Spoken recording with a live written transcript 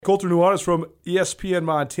Colter Nuanez from ESPN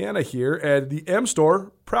Montana here, and the M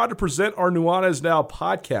Store, proud to present our Nuanez Now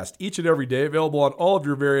podcast each and every day, available on all of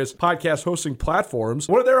your various podcast hosting platforms.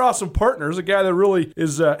 One of their awesome partners, a guy that really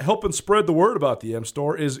is helping spread the word about the M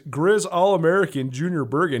Store, is Griz All-American Junior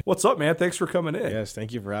Bergen. What's up, man? Thanks for coming in. Yes,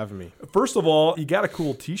 thank you for having me. First of all, you got a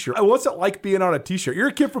cool t-shirt. What's it like being on a t-shirt? You're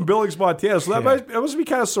a kid from Billings, Montana, so that must be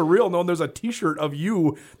kind of surreal knowing there's a t-shirt of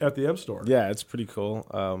you at the M Store. Yeah, it's pretty cool.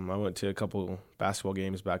 I went to a couple basketball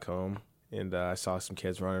games back home, and I saw some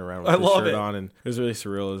kids running around with the shirt on, and it was really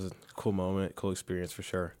surreal. It was a cool moment, cool experience for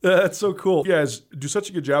sure. That's so cool. You guys do such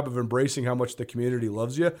a good job of embracing how much the community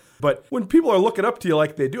loves you. But when people are looking up to you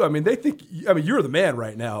like they do, they think, you're the man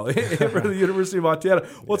right now for the University of Montana.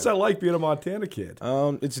 What's that like being a Montana kid?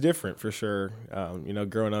 It's different for sure.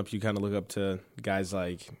 Growing up, you kind of look up to guys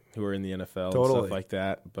like who are in the NFL and stuff like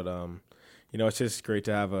that. But, it's just great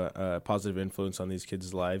to have a positive influence on these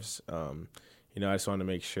kids' lives. I just want to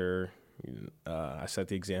make sure I set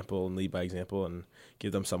the example and lead by example and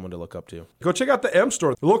give them someone to look up to. Go check out the M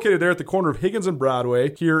Store. They're located there at the corner of Higgins and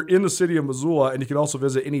Broadway here in the city of Missoula, and you can also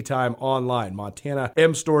visit anytime online,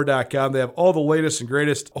 montanamstore.com. They have all the latest and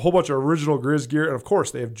greatest, a whole bunch of original Grizz gear, and of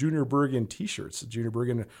course, they have Junior Bergen t-shirts. Junior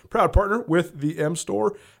Bergen, proud partner with the M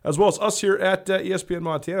Store, as well as us here at ESPN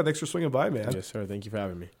Montana. Thanks for swinging by, man. Yes, sir. Thank you for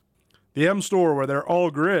having me. The M Store, where they're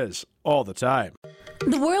all Grizz all the time.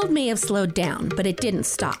 The world may have slowed down, but it didn't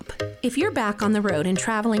stop. If you're back on the road and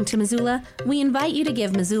traveling to Missoula, we invite you to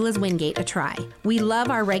give Missoula's Wingate a try. We love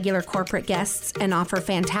our regular corporate guests and offer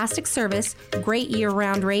fantastic service, great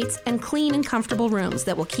year-round rates, and clean and comfortable rooms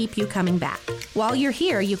that will keep you coming back. While you're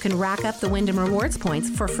here, you can rack up the Wyndham Rewards points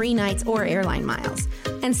for free nights or airline miles.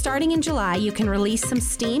 And starting in July, you can release some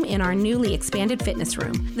steam in our newly expanded fitness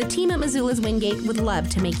room. The team at Missoula's Wingate would love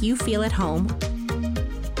to make you feel at home.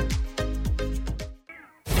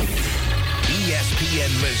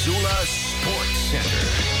 ESPN Missoula Sports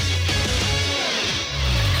Center.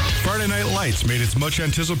 Friday Night Lights made its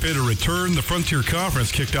much-anticipated return. The Frontier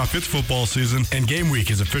Conference kicked off its football season, and game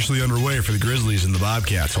week is officially underway for the Grizzlies and the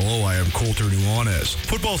Bobcats. Hello, I am Colter Nuanez.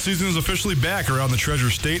 Football season is officially back around the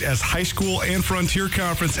Treasure State as high school and Frontier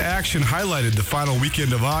Conference action highlighted the final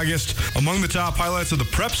weekend of August. Among the top highlights of the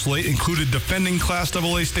prep slate included defending Class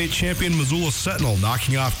AA state champion Missoula Sentinel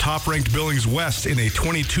knocking off top-ranked Billings West in a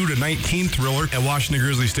 22-19 thriller at Washington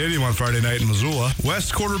Grizzly Stadium on Friday night in Missoula.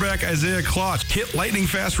 West quarterback Isaiah Klotz hit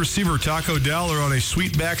lightning-fast receiver Taco Dowler on a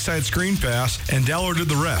sweet backside screen pass, and Dowler did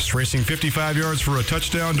the rest, racing 55 yards for a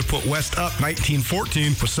touchdown to put West up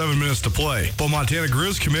 19-14 with 7 minutes to play. But Montana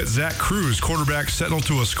Grizz commit Zach Cruz, quarterback Sentinel,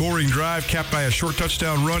 to a scoring drive capped by a short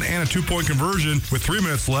touchdown run and a 2-point conversion with 3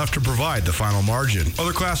 minutes left to provide the final margin.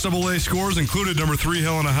 Other Class AA scores included number 3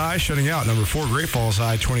 Helena High shutting out number 4 Great Falls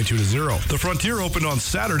High 22-0. The Frontier opened on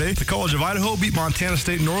Saturday. The College of Idaho beat Montana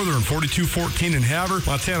State Northern 42-14 in Havre.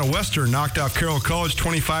 Montana Western knocked off Carroll College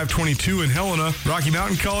 25-22 in Helena. Rocky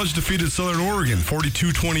Mountain College defeated Southern Oregon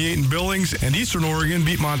 42-28 in Billings, and Eastern Oregon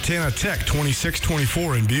beat Montana Tech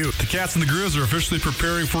 26-24 in Butte. The Cats and the Grizz are officially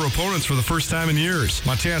preparing for opponents for the first time in years.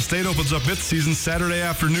 Montana State opens up its season Saturday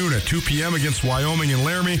afternoon at 2 p.m. against Wyoming and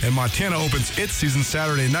Laramie, and Montana opens its season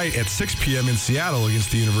Saturday night at 6 p.m. in Seattle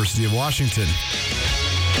against the University of Washington.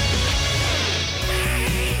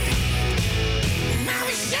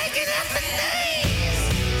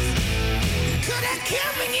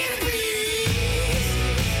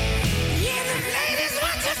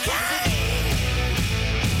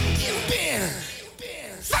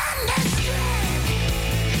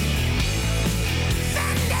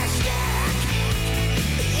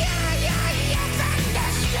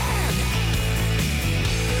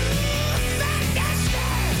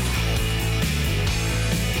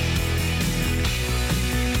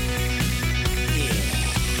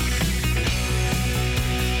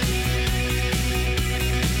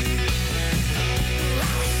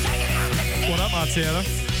 Montana.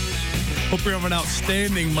 Hope you have an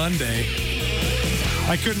outstanding Monday.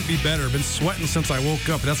 I couldn't be better. Been sweating since I woke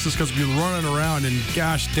up. That's just because we've been running around, and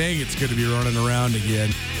gosh dang, it's good to be running around again.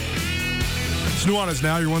 It's Nuanez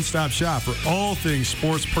Now, your one-stop shop for all things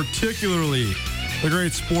sports, particularly the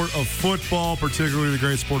great sport of football, particularly the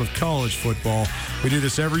great sport of college football. We do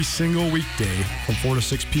this every single weekday from 4 to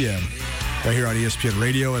 6 p.m. right here on ESPN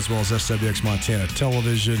Radio as well as SWX Montana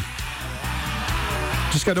Television.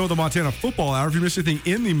 Just got to know the Montana Football Hour. If you missed anything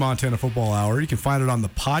in the Montana Football Hour, you can find it on the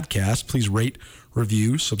podcast. Please rate,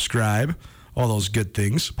 review, subscribe, all those good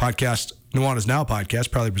things. Podcast, Nuanez Now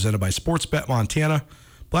podcast, proudly presented by Sportsbet Montana,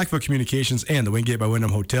 Blackfoot Communications, and the Wingate by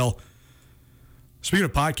Wyndham Hotel. Speaking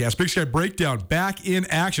of podcasts, Big Sky Breakdown back in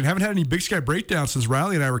action. Haven't had any Big Sky Breakdown since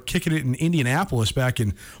Riley and I were kicking it in Indianapolis back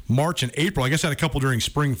in March and April. I guess I had a couple during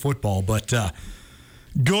spring football, but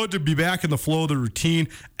good to be back in the flow of the routine.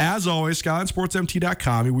 As always,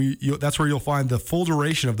 SkylineSportsMT.com. That's where you'll find the full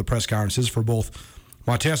duration of the press conferences for both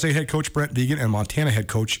Montana State head coach Brent Vigen and Montana head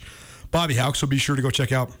coach Bobby Hauck. So be sure to go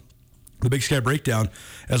check out the Big Sky Breakdown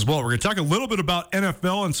as well. We're going to talk a little bit about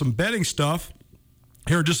NFL and some betting stuff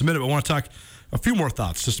here in just a minute, but I want to talk a few more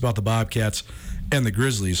thoughts just about the Bobcats and the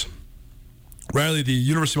Grizzlies. Riley, the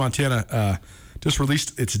University of Montana just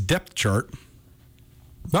released its depth chart.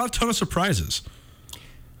 Not a ton of surprises,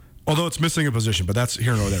 although it's missing a position, but that's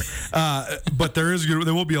here nor there. But there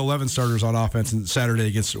will be 11 starters on offense on Saturday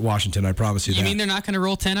against Washington. I promise you that. You mean they're not going to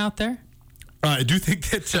roll 10 out there? I do think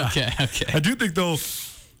that. Okay. I do think though,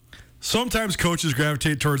 sometimes coaches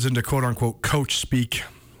gravitate towards into quote unquote coach speak,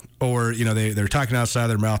 or they're talking outside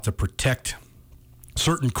their mouth to protect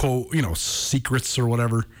certain secrets or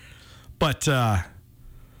whatever. But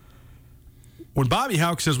when Bobby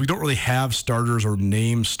Hauck says we don't really have starters or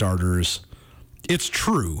name starters, it's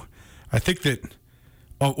true. I think that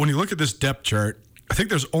when you look at this depth chart, I think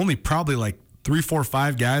there's only probably like 3, 4,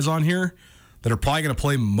 5 guys on here that are probably going to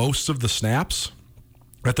play most of the snaps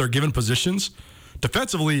at their given positions.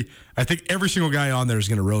 Defensively, I think every single guy on there is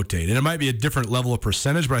going to rotate. And it might be a different level of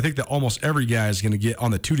percentage, but I think that almost every guy is going to get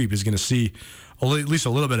on the two deep is going to see at least a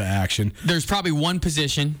little bit of action. There's probably one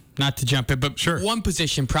position, not to jump in, but sure, one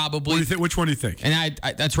position probably. Which one do you think? And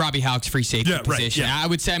that's Robbie Hauck's free safety position. Right, yeah. I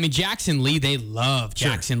would say, Jackson Lee, they love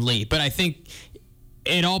Jackson Lee, but I think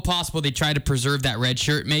in all possible, they try to preserve that red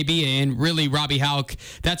shirt maybe, and really Robbie Hauck,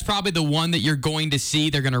 that's probably the one that you're going to see.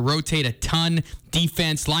 They're going to rotate a ton.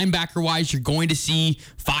 Defense, linebacker-wise, you're going to see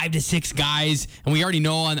 5 to 6 guys, and we already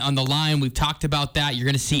know on the line, we've talked about that. You're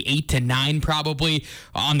going to see 8 to 9 probably.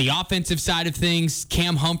 On the offensive side of things,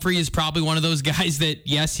 Cam Humphrey is probably one of those guys that,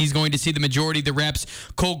 yes, he's going to see the majority of the reps.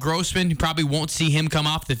 Cole Grossman, you probably won't see him come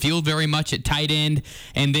off the field very much at tight end,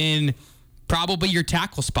 and then probably your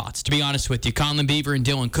tackle spots, to be honest with you. Conlon Beaver and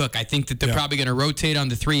Dylan Cook. I think that they're probably going to rotate on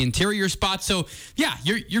the 3 interior spots. So, yeah,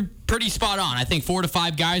 you're pretty spot on. I think 4 to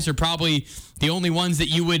 5 guys are probably the only ones that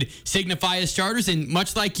you would signify as starters. And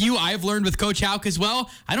much like you, I've learned with Coach Hauck as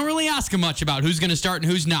well, I don't really ask him much about who's going to start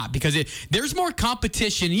and who's not, because there's more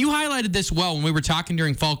competition. You highlighted this well when we were talking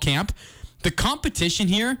during fall camp. The competition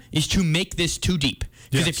here is to make this too deep.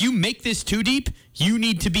 Because if you make this too deep, you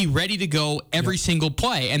need to be ready to go every single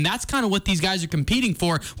play. And that's kind of what these guys are competing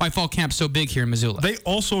for, why fall camp's so big here in Missoula. They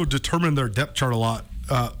also determine their depth chart a lot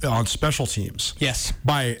on special teams. Yes.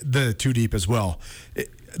 By the too deep as well.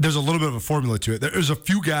 There's a little bit of a formula to it. There's a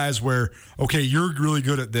few guys where, okay, you're really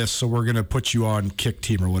good at this, so we're going to put you on kick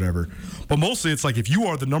team or whatever. But mostly it's like if you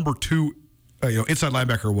are the number 2 inside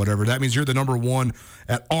linebacker or whatever, that means you're the number 1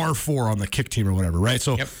 at R4 on the kick team or whatever, right?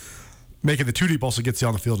 So making the 2 deep also gets you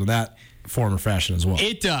on the field in that form or fashion as well.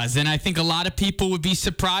 It does, and I think a lot of people would be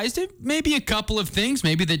surprised at maybe a couple of things.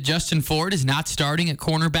 Maybe that Justin Ford is not starting at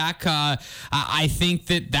cornerback. I think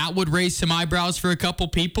that would raise some eyebrows for a couple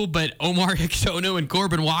people, but Omar Hicsono and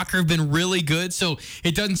Corbin Walker have been really good, so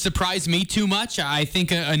it doesn't surprise me too much. I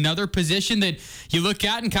think another position that you look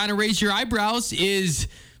at and kind of raise your eyebrows is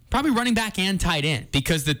probably running back and tight end,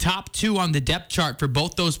 because the top 2 on the depth chart for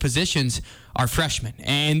both those positions are freshmen.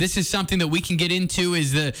 And this is something that we can get into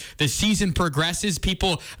as the season progresses.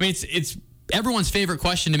 People, it's everyone's favorite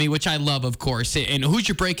question to me, which I love, of course. And who's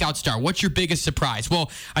your breakout star? What's your biggest surprise?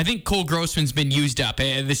 Well, I think Cole Grossman's been used up.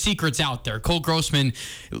 The secret's out there. Cole Grossman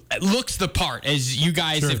looks the part, as you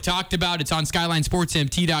guys have talked about. It's on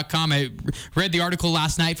SkylineSportsMT.com. I read the article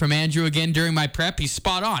last night from Andrew again during my prep. He's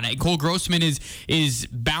spot on. Cole Grossman is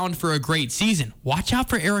bound for a great season. Watch out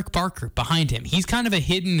for Eric Barker behind him. He's kind of a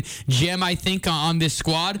hidden gem, I think, on this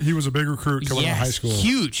squad. He was a big recruit coming out of high school.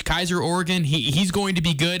 Huge. Kaiser, Oregon. He's going to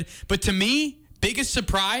be good. But to me, biggest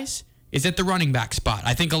surprise is at the running back spot.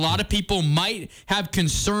 I think a lot of people might have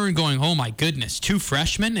concern going, oh my goodness, 2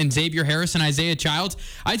 freshmen and Xavier Harris and Isaiah Childs.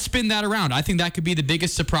 I'd spin that around. I think that could be the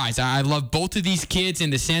biggest surprise. I love both of these kids in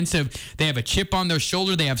the sense of they have a chip on their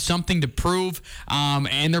shoulder. They have something to prove,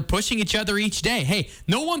 and they're pushing each other each day. Hey,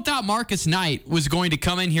 no one thought Marcus Knight was going to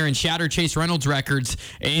come in here and shatter Chase Reynolds' records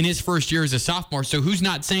in his first year as a sophomore. So who's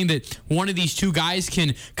not saying that one of these 2 guys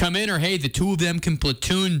can come in, or hey, the 2 of them can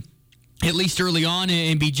platoon at least early on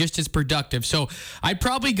and be just as productive. So I'd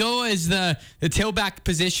probably go as the tailback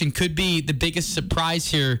position could be the biggest surprise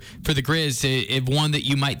here for the Griz, if one that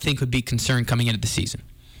you might think would be concerned coming into the season.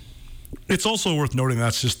 It's also worth noting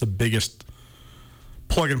that's just the biggest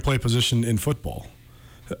plug-and-play position in football.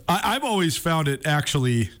 I've always found it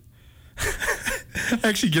actually... I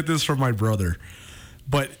actually get this from my brother.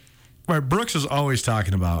 But Brooks is always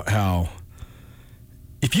talking about how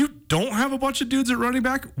if you don't have a bunch of dudes at running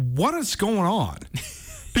back, what is going on?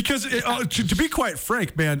 Because to be quite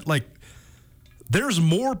frank, man, like there's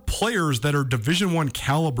more players that are Division I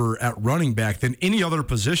caliber at running back than any other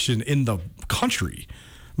position in the country. I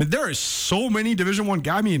mean, there is so many Division I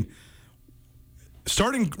guys. I mean,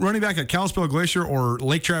 starting running back at Kalispell Glacier or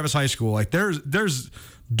Lake Travis High School, like there's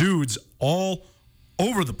dudes all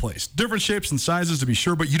over the place, different shapes and sizes to be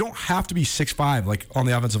sure, but you don't have to be 6'5" like on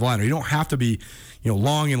the offensive line, or you don't have to be,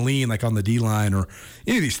 long and lean like on the D line or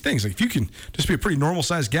any of these things. Like if you can just be a pretty normal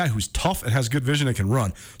sized guy who's tough and has good vision and can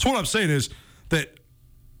run. So what I'm saying is that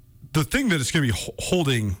the thing that is going to be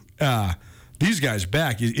holding these guys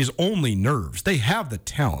back is only nerves. They have the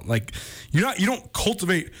talent. Like you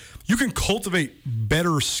can cultivate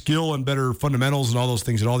better skill and better fundamentals and all those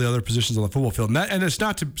things at all the other positions on the football field. And it's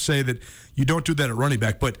not to say that you don't do that at running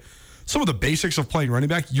back, but some of the basics of playing running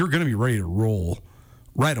back, you're going to be ready to roll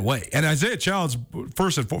right away. And Isaiah Childs,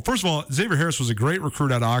 first of all, Xavier Harris was a great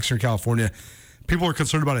recruit out of Oxnard, California. People are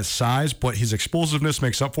concerned about his size, but his explosiveness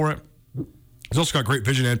makes up for it. He's also got great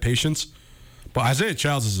vision and patience. But Isaiah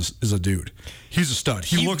Childs is a dude. He's a stud.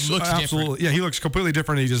 He looks absolutely different. Yeah, he looks completely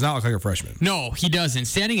different. He does not look like a freshman. No, he doesn't.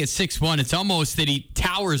 Standing at 6'1", it's almost that he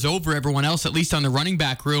towers over everyone else, at least on the running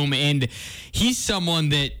back room, and he's someone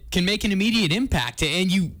that can make an immediate impact.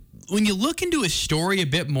 And when you look into his story a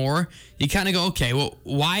bit more, you kind of go, okay, well,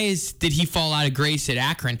 why did he fall out of grace at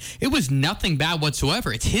Akron? It was nothing bad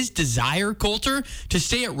whatsoever. It's his desire, Colter, to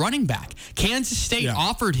stay at running back. Kansas State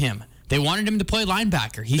offered him. They wanted him to play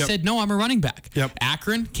linebacker. He said, no, I'm a running back.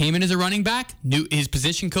 Akron came in as a running back. Knew his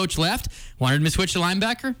position coach left. Wanted him to switch to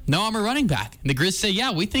linebacker. No, I'm a running back. And the Grizz say,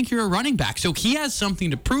 yeah, we think you're a running back. So he has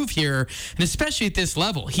something to prove here, and especially at this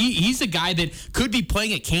level. He's a guy that could be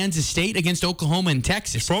playing at Kansas State against Oklahoma and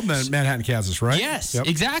Texas. From Manhattan, Kansas, right? Yes,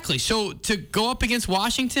 exactly. So to go up against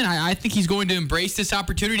Washington, I think he's going to embrace this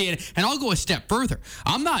opportunity. And I'll go a step further.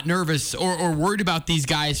 I'm not nervous or worried about these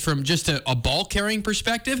guys from just a ball-carrying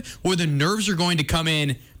perspective, where the nerves are going to come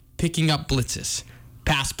in picking up blitzes,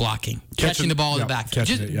 pass blocking, catching the ball in the backfield.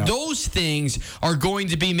 Those things are going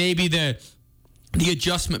to be maybe the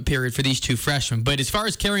adjustment period for these two freshmen. But as far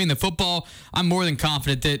as carrying the football, I'm more than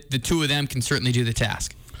confident that the two of them can certainly do the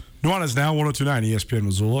task. Nuanez Now, 102.9 ESPN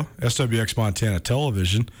Missoula, SWX Montana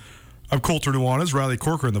Television. I'm Colter Nuanez, Riley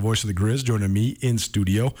Corcoran, the voice of the Griz, joining me in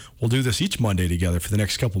studio. We'll do this each Monday together for the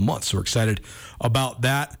next couple months, so we're excited about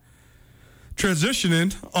that.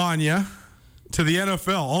 Transitioning, Anya, to the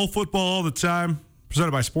NFL. All football, all the time,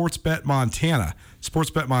 presented by Sportsbet Montana.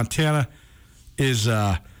 Sportsbet Montana is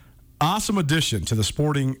an awesome addition to the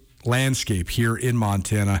sporting landscape here in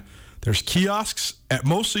Montana. There's kiosks at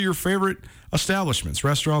most of your favorite establishments,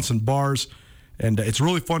 restaurants and bars, and it's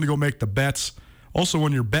really fun to go make the bets. Also,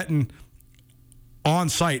 when you're betting on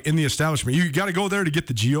site in the establishment, you got to go there to get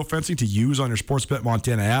the geofencing to use on your Sportsbet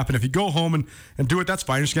Montana app. And if you go home and do it, that's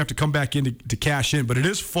fine. You're just going to have to come back in to cash in. But it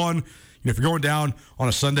is fun, if you're going down on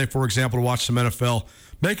a Sunday, for example, to watch some NFL,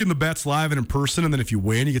 making the bets live and in person. And then if you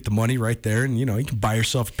win, you get the money right there. And, you can buy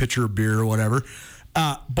yourself a pitcher of beer or whatever.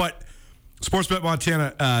 But Sportsbet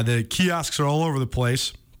Montana, the kiosks are all over the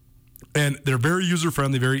place. And they're very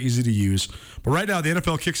user-friendly, very easy to use. But right now, the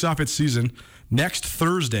NFL kicks off its season next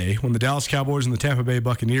Thursday when the Dallas Cowboys and the Tampa Bay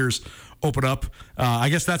Buccaneers open up. I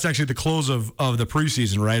guess that's actually the close of the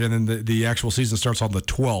preseason, right? And then the actual season starts on the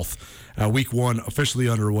 12th. Week 1 officially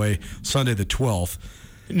underway, Sunday the 12th.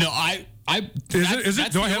 No, Is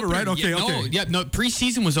it? Do I have it right? Okay, okay. No,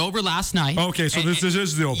 preseason was over last night. Okay, so this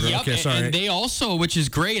is the opener. Yep, okay, sorry. And they also, which is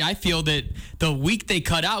great, I feel that the week they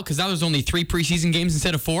cut out, because now there's only 3 preseason games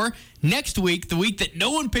instead of 4, next week, the week that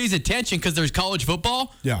no one pays attention because there's college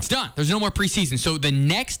football, it's done. There's no more preseason. So the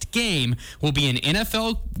next game will be an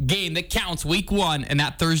NFL game that counts week 1, and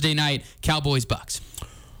that Thursday night, Cowboys-Bucks.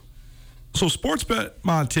 So Sportsbet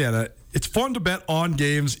Montana, it's fun to bet on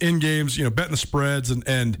games, in games, betting the spreads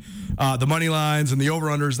and the money lines and the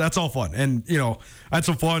over-unders. That's all fun. And, I had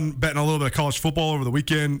some fun betting a little bit of college football over the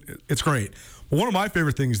weekend. It's great. But one of my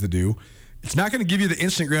favorite things to do, it's not going to give you the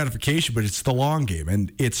instant gratification, but it's the long game.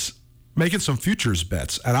 And it's making some futures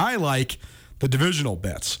bets. And I like the divisional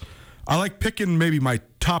bets. I like picking maybe my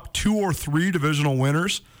top 2 or 3 divisional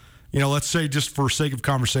winners. Let's say, just for sake of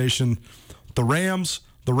conversation, the Rams,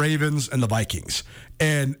 the Ravens, and the Vikings.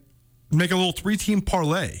 And make a little 3-team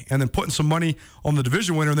parlay and then putting some money on the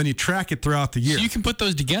division winner, and then you track it throughout the year. So you can put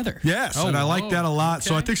those together. Yes, and I like that a lot. Okay.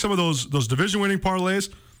 So I think some of those division winning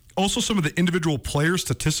parlays, also some of the individual player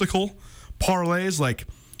statistical parlays, like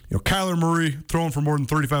Kyler Murray throwing for more than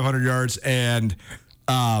 3,500 yards and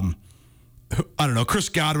I don't know, Chris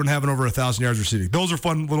Godwin having over 1,000 yards receiving. Those are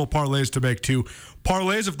fun little parlays to make too.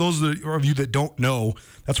 Parlays, if those of you that don't know,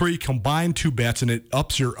 that's where you combine two bets and it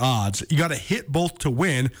ups your odds. You got to hit both to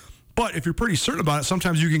win, but if you're pretty certain about it,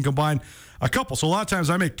 sometimes you can combine a couple. So a lot of times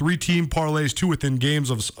I make 3-team parlays too within games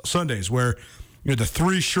of Sundays where the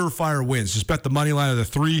 3 surefire wins. Just bet the money line of the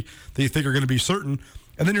 3 that you think are going to be certain,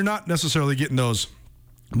 and then you're not necessarily getting those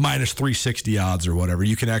minus 360 odds or whatever.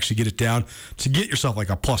 You can actually get it down to get yourself like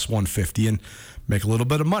a plus 150 and make a little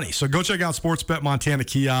bit of money. So go check out Sportsbet Montana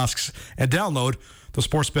kiosks and download the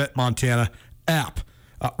Sportsbet Montana app.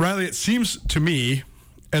 Riley, it seems to me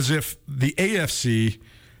as if the AFC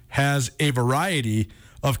has a variety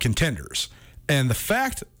of contenders. And the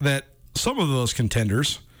fact that some of those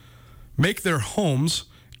contenders make their homes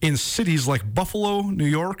in cities like Buffalo, New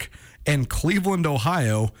York, and Cleveland,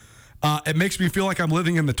 Ohio, it makes me feel like I'm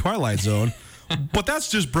living in the Twilight Zone. But that's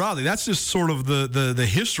just broadly. That's just sort of the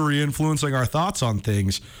history influencing our thoughts on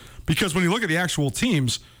things. Because when you look at the actual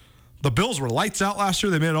teams, the Bills were lights out last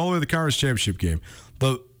year. They made it all the way to the Conference Championship game.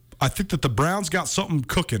 I think that the Browns got something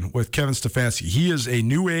cooking with Kevin Stefanski. He is a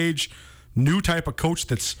new age, new type of coach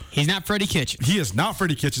He's not Freddie Kitchens. He is not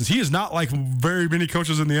Freddie Kitchens. He is not like very many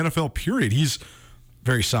coaches in the NFL, period. He's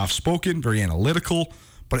very soft-spoken, very analytical.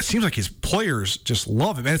 But it seems like his players just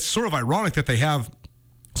love him. And it's sort of ironic that they have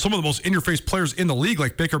some of the most in-your-face players in the league,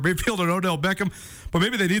 like Baker Mayfield and Odell Beckham. But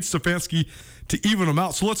maybe they need Stefanski to even them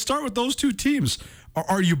out. So let's start with those two teams.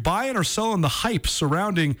 Are you buying or selling the hype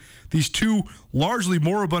surrounding these two largely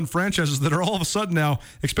moribund franchises that are all of a sudden now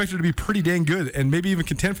expected to be pretty dang good and maybe even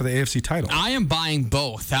contend for the AFC title? I am buying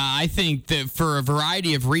both. I think that for a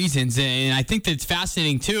variety of reasons, and I think that it's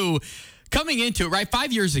fascinating too, coming into it, right,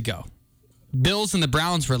 5 years ago, Bills and the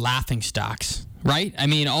Browns were laughing stocks, right? I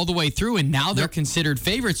mean, all the way through, and now they're considered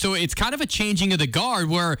favorites. So it's kind of a changing of the guard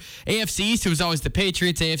where AFC East, it was always the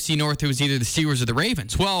Patriots, AFC North, it was either the Steelers or the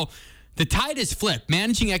Ravens. Well, the tide has flipped.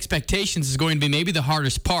 Managing expectations is going to be maybe the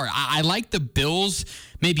hardest part. I like the Bills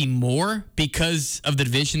maybe more because of the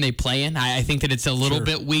division they play in. I think that it's a little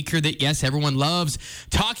bit weaker that, yes, everyone loves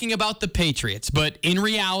talking about the Patriots, but in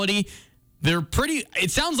reality, it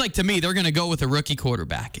sounds like to me they're going to go with a rookie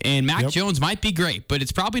quarterback. And Mac Jones might be great, but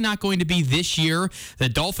it's probably not going to be this year. The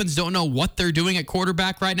Dolphins don't know what they're doing at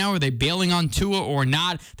quarterback right now. Are they bailing on Tua or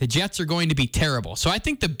not? The Jets are going to be terrible. So I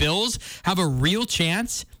think the Bills have a real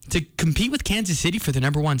chance to compete with Kansas City for the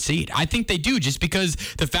number 1 seed. I think they do, just because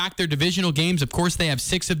the fact they're divisional games, of course they have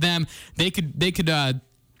 6 of them. They could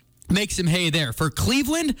make some hay there. For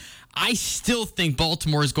Cleveland, I still think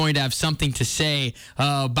Baltimore is going to have something to say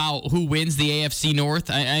about who wins the AFC North.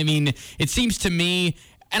 I mean, it seems to me,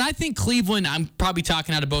 and I think Cleveland, I'm probably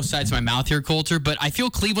talking out of both sides of my mouth here, Colter, but I feel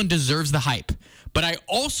Cleveland deserves the hype. But I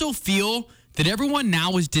also feel that everyone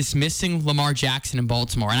now is dismissing Lamar Jackson in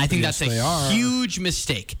Baltimore, and I think that's a huge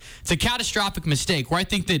mistake. It's a catastrophic mistake where I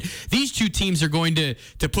think that these two teams are going to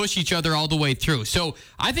push each other all the way through. So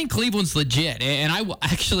I think Cleveland's legit, and I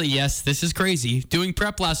actually, yes, this is crazy. Doing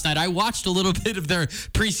prep last night, I watched a little bit of their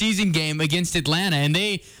preseason game against Atlanta, and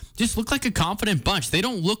they just look like a confident bunch. They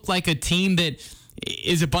don't look like a team that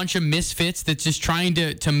is a bunch of misfits that's just trying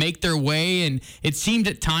to make their way. And it seemed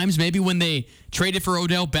at times maybe when they traded for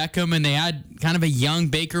Odell Beckham and they had kind of a young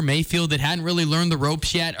Baker Mayfield that hadn't really learned the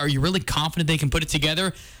ropes yet, are you really confident they can put it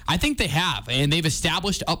together? I think they have, and they've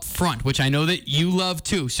established up front, which I know that you love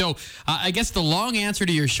too. So I guess the long answer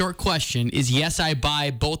to your short question is yes, I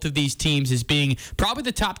buy both of these teams as being probably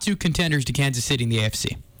the top 2 contenders to Kansas City in the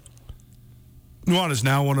AFC. Nuanez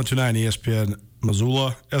Now 102.9 ESPN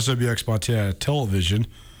Missoula, SWX Montana Television.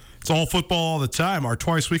 It's all football all the time. Our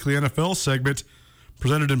twice-weekly NFL segment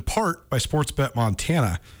presented in part by Sportsbet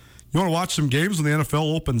Montana. You want to watch some games when the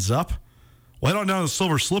NFL opens up? Well, head on down to the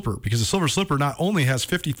Silver Slipper, because the Silver Slipper not only has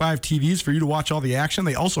 55 TVs for you to watch all the action,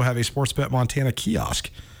 they also have a Sportsbet Montana kiosk.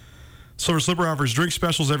 Silver Slipper offers drink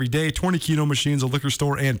specials every day, 20 Keno machines, a liquor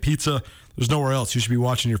store, and pizza. There's nowhere else you should be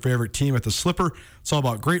watching your favorite team at the Slipper. It's all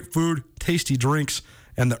about great food, tasty drinks,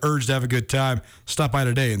 and the urge to have a good time. Stop by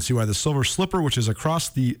today and see why the Silver Slipper, which is across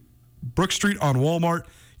the Brook Street on Walmart,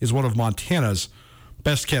 is one of Montana's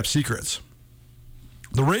best-kept secrets.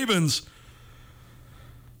 The Ravens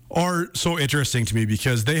are so interesting to me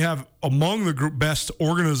because they have among the best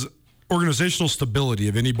organizational stability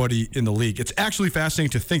of anybody in the league. It's actually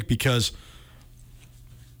fascinating to think because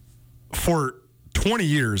for 20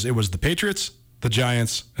 years, it was the Patriots, the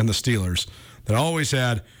Giants, and the Steelers that always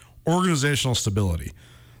had organizational stability.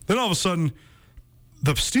 Then all of a sudden,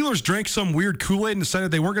 the Steelers drank some weird Kool-Aid and decided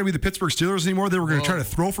they weren't going to be the Pittsburgh Steelers anymore. They were going to try to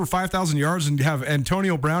throw for 5,000 yards and have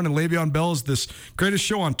Antonio Brown and Le'Veon Bell as this greatest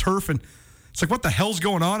show on turf. And It's like, what the hell's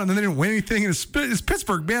going on? And then they didn't win anything. And it's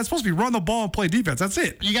Pittsburgh, man. It's supposed to be run the ball and play defense. That's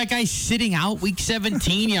it. You got guys sitting out week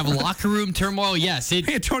 17. You have locker room turmoil. Yes. Hey,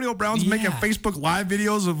 Antonio Brown's making Facebook Live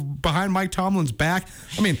videos of behind Mike Tomlin's back.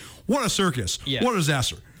 I mean, what a circus. Yeah. What a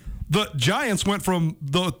disaster. The Giants went from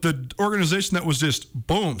the organization that was just,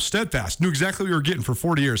 boom, steadfast, knew exactly what we were getting for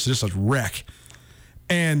 40 years, to just a wreck.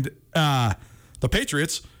 And the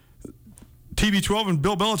Patriots, TB12 and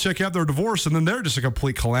Bill Belichick have their divorce, and then they're just a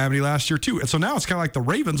complete calamity last year, too. And so now it's kind of like the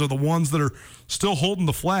Ravens are the ones that are still holding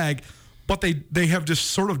the flag, but they have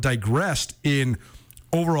just sort of digressed in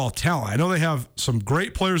overall talent. I know they have some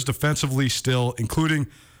great players defensively still, including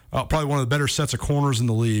probably one of the better sets of corners in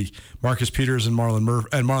the league, Marcus Peters and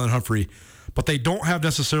Marlon Humphrey, but they don't have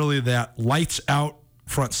necessarily that lights-out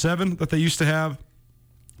front seven that they used to have.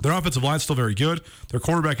 Their offensive line is still very good. Their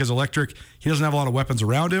quarterback is electric. He doesn't have a lot of weapons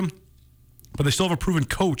around him, but they still have a proven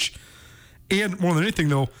coach. And more than anything,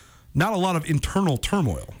 though, not a lot of internal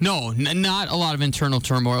turmoil. No, not a lot of internal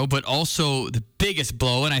turmoil, but also the biggest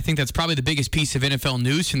blow, and I think that's probably the biggest piece of NFL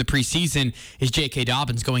news from the preseason, is J.K.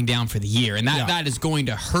 Dobbins going down for the year. And that is going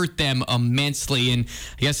to hurt them immensely. And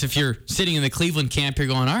I guess if you're sitting in the Cleveland camp, you're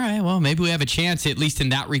going, all right, well, maybe we have a chance, at least in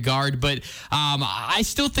that regard. But I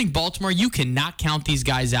still think Baltimore, you cannot count these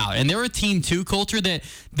guys out. And they're a team, too, Colter, that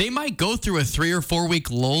they might go through a 3 or 4 week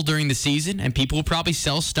lull during the season, and people will probably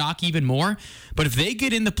sell stock even more. But if they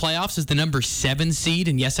get in the playoffs as the number 7 seed,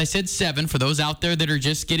 and yes, I said 7, for those out there that are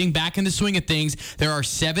just getting back in the swing of things, there are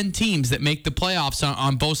 7 teams that make the playoffs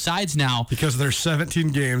on both sides now. Because there's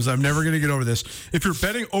 17 games. I'm never going to get over this. If you're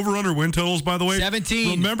betting over-under win totals, by the way,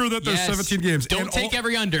 17. Remember that there's 17 games. Don't take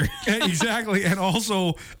every under. Exactly. And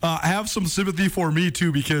also have some sympathy for me,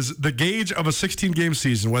 too, because the gauge of a 16-game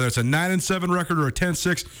season, whether it's a 9-7 record or a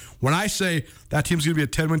 10-6, when I say that team's going to be a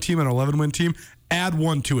 10-win team and an 11-win team, add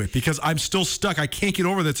 1 to it, because I'm still stuck. I can't get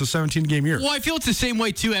over that it's a 17-game year. Well, I feel it's the same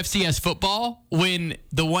way, too, FCS football, when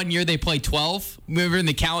the one year they play 12. Remember in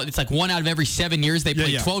the count, it's like 1 out of every 7 years they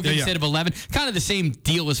play 12 instead of 11. Kind of the same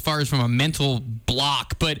deal as far as from a mental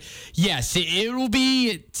block. But, yes, it will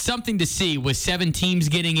be something to see with 7 teams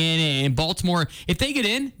getting in. And Baltimore, if they get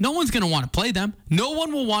in, no one's going to want to play them. No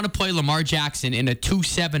one will want to play Lamar Jackson in a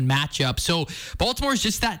 2-7 matchup. So Baltimore is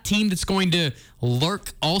just that team that's going to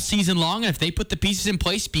lurk all season long, and if they put the pieces in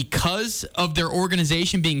place because of their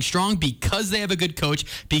organization being strong, because they have a good coach,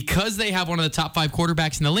 because they have one of the top 5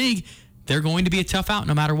 quarterbacks in the league, they're going to be a tough out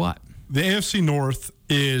no matter what. The AFC North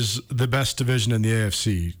is the best division in the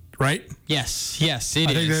AFC, right? Yes, it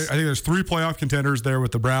is. I think there's 3 playoff contenders there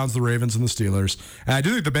with the Browns, the Ravens, and the Steelers. And I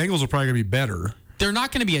do think the Bengals are probably going to be better. They're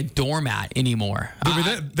not going to be a doormat anymore. I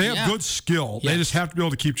mean, they have good skill. Yes. They just have to be able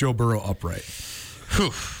to keep Joe Burrow upright.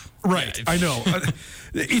 Whew. Right, yeah. I know.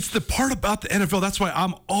 It's the part about the NFL. That's why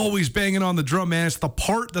I'm always banging on the drum, man. It's the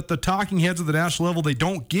part that the talking heads at the national level, they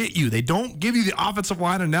don't get you. They don't give you the offensive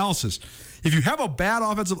line analysis. If you have a bad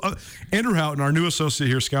offensive... Andrew Houghton, our new associate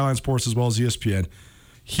here, Skyline Sports as well as ESPN,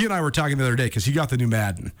 he and I were talking the other day because he got the new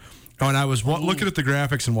Madden. And I was looking at the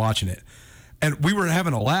graphics and watching it. And we were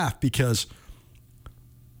having a laugh because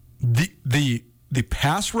the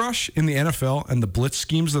pass rush in the NFL and the blitz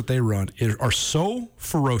schemes that they run are so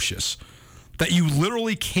ferocious that you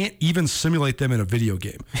literally can't even simulate them in a video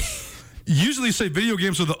game. Usually say video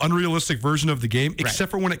games are the unrealistic version of the game,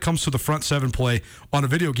 except for when it comes to the front 7 play on a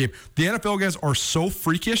video game. The NFL guys are so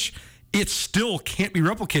freakish, it still can't be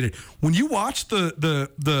replicated. When you watch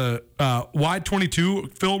the wide 22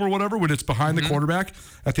 film or whatever, when it's behind the quarterback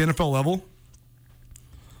at the NFL level,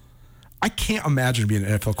 I can't imagine being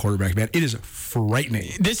an NFL quarterback, man. It is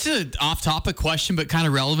frightening. This is an off-topic question, but kind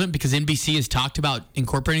of relevant because NBC has talked about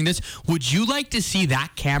incorporating this. Would you like to see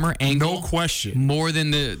that camera angle? No question. More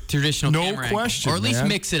than the traditional camera angle? No question, or at least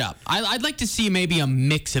mix it up. I'd like to see maybe a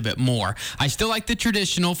mix of it more. I still like the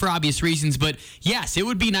traditional for obvious reasons, but yes, it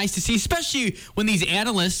would be nice to see, especially when these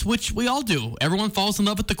analysts, which we all do, everyone falls in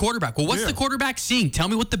love with the quarterback. Well, what's the quarterback seeing? Tell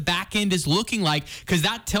me what the back end is looking like, because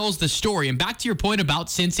that tells the story. And back to your point about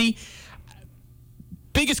Cincy,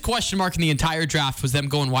 biggest question mark in the entire draft was them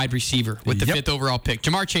going wide receiver with the 5th overall pick.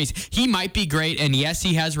 Jamar Chase, he might be great, and yes,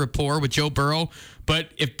 he has rapport with Joe Burrow, but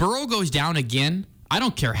if Burrow goes down again, I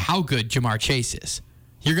don't care how good Jamar Chase is.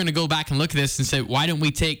 You're going to go back and look at this and say, why don't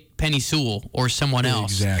we take Penny Sewell or someone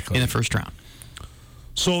else in the first round?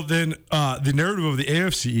 So then the narrative of the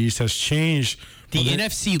AFC East has changed. The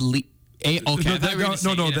NFC the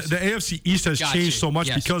AFC East has changed so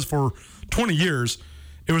much because for 20 years,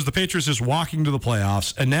 it was the Patriots just walking to the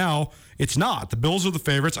playoffs, and now it's not. The Bills are the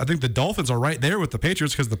favorites. I think the Dolphins are right there with the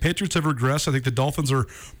Patriots because the Patriots have regressed. I think the Dolphins are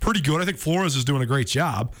pretty good. I think Flores is doing a great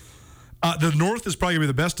job. The North is probably going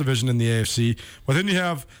to be the best division in the AFC, but then you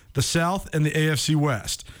have the South and the AFC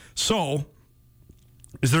West. So,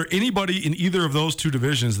 is there anybody in either of those two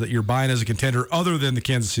divisions that you're buying as a contender other than the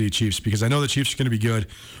Kansas City Chiefs? Because I know the Chiefs are going to be good,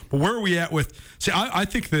 but where are we at with? See, I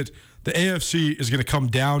think that the AFC is going to come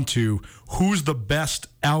down to who's the best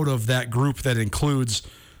out of that group that includes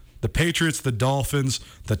the Patriots, the Dolphins,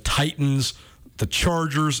 the Titans, the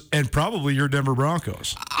Chargers, and probably your Denver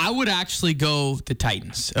Broncos. I would actually go the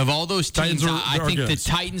Titans. Of all those teams, I think the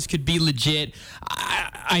Titans could be legit.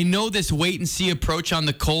 I know this wait-and-see approach on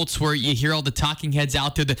the Colts where you hear all the talking heads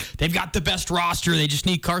out there that they've got the best roster. They just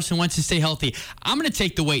need Carson Wentz to stay healthy. I'm going to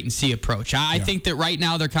take the wait-and-see approach. I think that right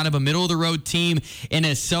now they're kind of a middle-of-the-road team in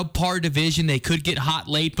a subpar division. They could get hot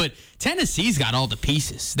late, but Tennessee's got all the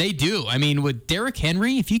pieces. They do. I mean, with Derrick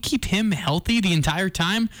Henry, if you keep him healthy the entire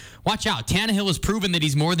time, watch out. Tannehill has proven that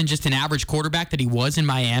he's more than just an average quarterback that he was in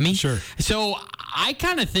Miami. Sure. So I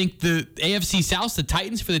kind of think the AFC South, the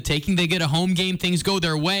Titans for the taking, they get a home game, things go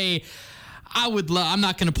their way. I'm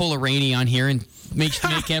not going to pull a Rainey on here and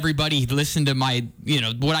make everybody listen to my,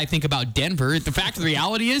 what I think about Denver. The fact of the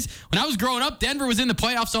reality is, when I was growing up, Denver was in the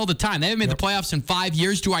playoffs all the time. They haven't made the playoffs in 5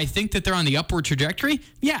 years. Do I think that they're on the upward trajectory?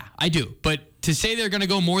 Yeah, I do. But to say they're going to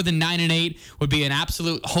go more than 9-8 would be an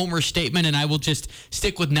absolute homer statement, and I will just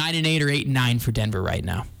stick with 9-8 or 8-9 for Denver right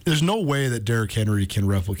now. There's no way that Derrick Henry can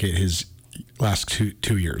replicate his last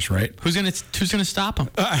two years, right? Who's gonna stop him?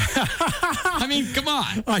 I mean, come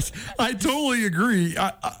on. I totally agree.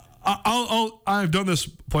 I've done this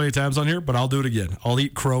plenty of times on here, but I'll do it again. I'll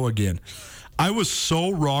eat crow again. I was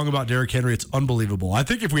so wrong about Derrick Henry. It's unbelievable. I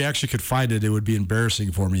think if we actually could find it, it would be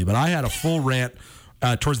embarrassing for me. But I had a full rant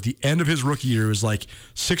towards the end of his rookie year. It was like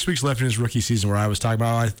 6 weeks left in his rookie season where I was talking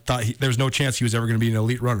about I thought there was no chance he was ever going to be an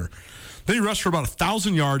elite runner. Then he rushed for about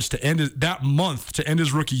 1,000 yards to end that month to end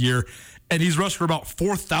his rookie year. And he's rushed for about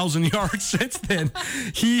 4,000 yards since then.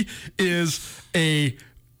 He is a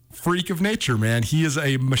freak of nature, man. He is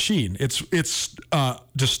a machine. It's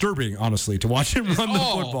disturbing, hononestly, to watch him run the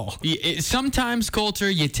football. Sometimes, Colter,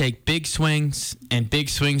 you take big swings, and big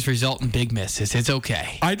swings result in big misses. It's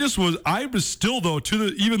okay. I was still, though,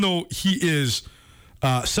 even though he is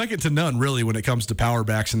second to none, really, when it comes to power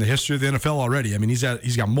backs in the history of the NFL already. I mean, he's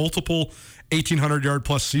got multiple 1,800-yard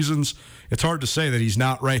plus seasons. It's hard to say that he's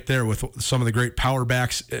not right there with some of the great power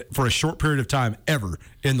backs for a short period of time ever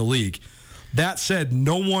in the league. That said,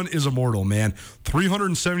 no one is immortal, man.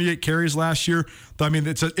 378 carries last year. I mean,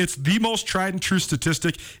 it's the most tried and true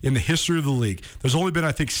statistic in the history of the league. There's only been,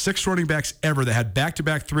 I think, 6 running backs ever that had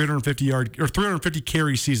back-to-back 350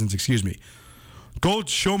 carry seasons. Excuse me. Go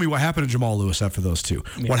show me what happened to Jamal Lewis after those two.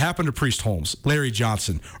 Yeah. What happened to Priest Holmes, Larry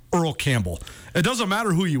Johnson, Earl Campbell. It doesn't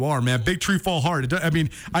matter who you are, man. Big tree fall hard.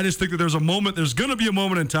 I just think that there's going to be a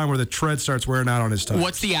moment in time where the tread starts wearing out on his tires.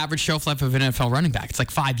 What's the average shelf life of an NFL running back? It's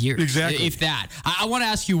like 5 years. Exactly. If that. I want to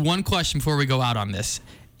ask you one question before we go out on this.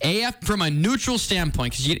 From a neutral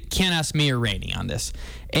standpoint, because you can't ask me or Rainey on this.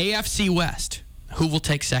 AFC West, who will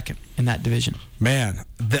take second in that division? Man,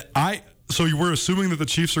 so you were assuming that the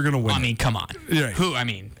Chiefs are going to win. I mean, come on. Right. Who? I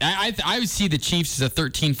mean, I would see the Chiefs as a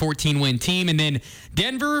 13-14 win team, and then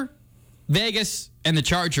Denver, Vegas, and the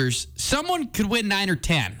Chargers. Someone could win 9 or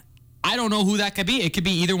 10. I don't know who that could be. It could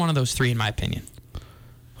be either one of those three, in my opinion.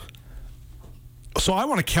 So I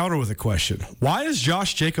want to counter with a question. Why has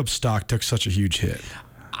Josh Jacobs' stock took such a huge hit?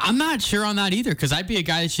 I'm not sure on that either, because I'd be a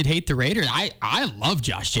guy that should hate the Raiders. I love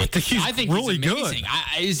Josh Jacobs. I think really he's amazing.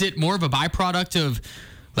 Good. Is it more of a byproduct of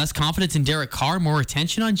less confidence in Derek Carr, more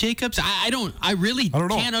attention on Jacobs? I really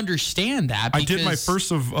can't understand that. I did my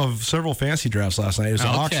first of several fantasy drafts last night. It was an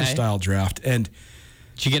auction-style draft. And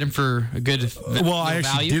did you get him for a good Well, I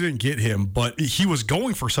actually didn't get him, but he was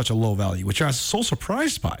going for such a low value, which I was so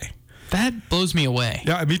surprised by. That blows me away.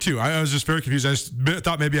 Yeah, me too. I was just very confused. I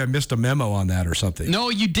thought maybe I missed a memo on that or something. No,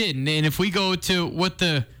 you didn't. And if we go to what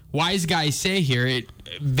the wise guys say here,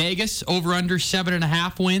 Vegas over under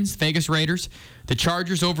 7.5 wins, Vegas Raiders. The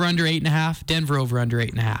Chargers over under 8.5, Denver over under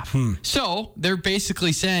 8.5. So they're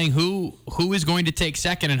basically saying who is going to take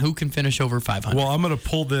second and who can finish over 500. Well, I'm going to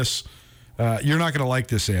pull this. You're not going to like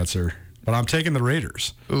this answer, but I'm taking the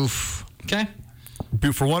Raiders. Oof. Okay.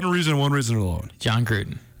 For one reason alone. John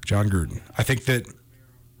Gruden. I think that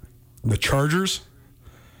the Chargers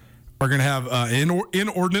are going to have an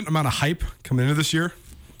inordinate amount of hype coming into this year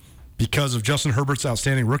because of Justin Herbert's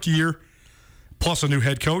outstanding rookie year, plus a new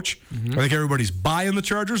head coach. Mm-hmm. I think everybody's buying the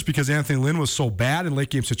Chargers because Anthony Lynn was so bad in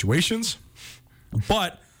late-game situations.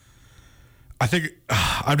 But I think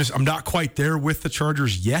I'm not quite there with the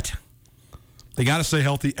Chargers yet. They got to stay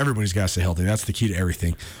healthy. Everybody's got to stay healthy. That's the key to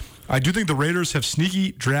everything. I do think the Raiders have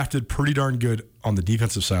sneaky drafted pretty darn good on the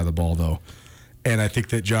defensive side of the ball, though. And I think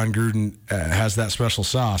that John Gruden has that special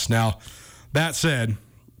sauce. Now, that said,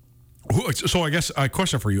 so I guess a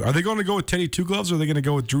question for you. Are they going to go with Teddy Two Gloves or are they going to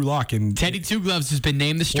go with Drew Lock? Teddy Two Gloves has been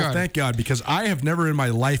named the starter. Well, thank God, because I have never in my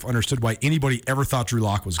life understood why anybody ever thought Drew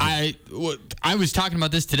Lock was good. I was talking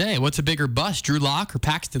about this today. What's a bigger bust, Drew Lock or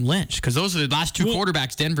Paxton Lynch? Because those are the last two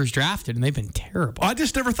quarterbacks Denver's drafted, and they've been terrible. I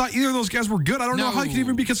just never thought either of those guys were good. I don't know how you could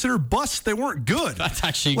even be considered busts. They weren't good. That's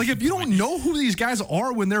actually... Like, if you don't know who these guys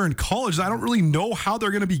are when they're in college, I don't really know how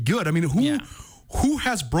they're going to be good. I mean, who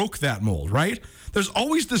has broke that mold, right? There's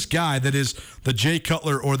always this guy that is the Jay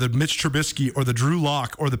Cutler or the Mitch Trubisky or the Drew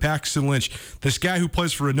Lock or the Paxton Lynch, this guy who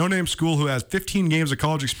plays for a no-name school who has 15 games of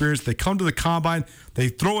college experience. They come to the combine, they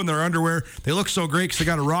throw in their underwear, they look so great because they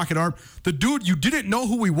got a rocket arm. The dude, you didn't know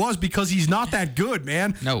who he was because he's not that good,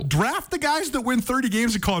 man. No. Draft the guys that win 30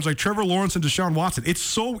 games in college like Trevor Lawrence and Deshaun Watson. It's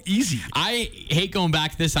so easy. I hate going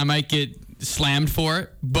back to this. I might get slammed for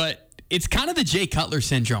it, but it's kind of the Jay Cutler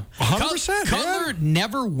syndrome. 100%. Cutler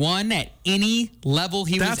never won at any level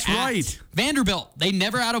he was at. That's right. Vanderbilt, they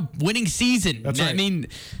never had a winning season. That's right. I mean,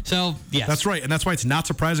 so, yes. That's right. And that's why it's not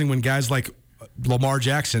surprising when guys like Lamar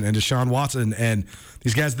Jackson and Deshaun Watson and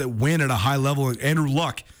these guys that win at a high level, Andrew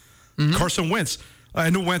Luck, Carson Wentz. I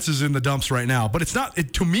know Wentz is in the dumps right now, but it's not.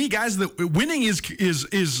 To me, guys, that winning is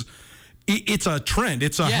it's a trend.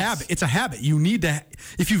 It's a habit. It's a habit. You need to.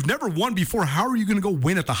 If you've never won before, how are you going to go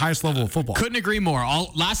win at the highest level of football? Couldn't agree more.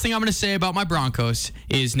 Last thing I'm going to say about my Broncos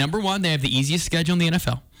is, number one, they have the easiest schedule in the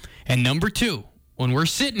NFL. And number two, when we're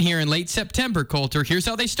sitting here in late September, Colter, here's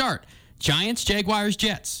how they start. Giants, Jaguars,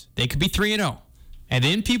 Jets. They could be 3-0. And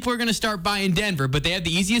then people are going to start buying Denver, but they have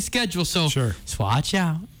the easiest schedule, so just watch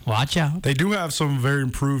out. Watch out. They do have some very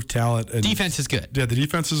improved talent. And defense is good. Yeah, the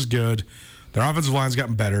defense is good. Their offensive line's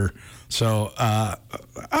gotten better. So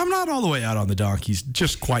I'm not all the way out on the Donkeys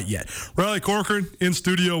just quite yet. Riley Corcoran in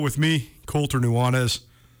studio with me, Colter Nuanez.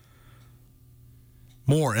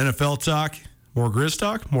 More NFL talk, more Grizz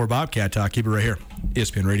talk, more Bobcat talk. Keep it right here.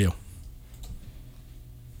 ESPN Radio.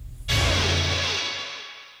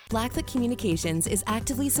 Blackfoot Communications is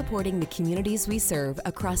actively supporting the communities we serve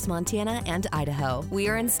across Montana and Idaho. We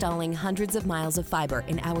are installing hundreds of miles of fiber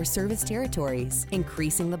in our service territories,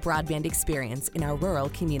 increasing the broadband experience in our rural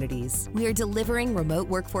communities. We are delivering remote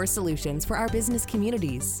workforce solutions for our business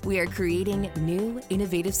communities. We are creating new,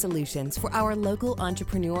 innovative solutions for our local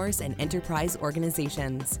entrepreneurs and enterprise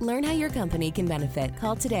organizations. Learn how your company can benefit.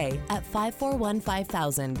 Call today at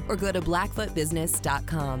 541-5000 or go to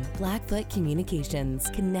blackfootbusiness.com. Blackfoot Communications.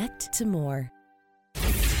 Connect to more.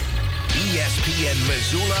 ESPN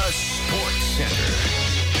Missoula Sports Center.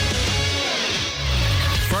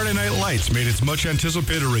 Friday Night Lights made its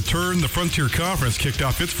much-anticipated return. The Frontier Conference kicked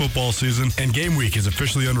off its football season, and game week is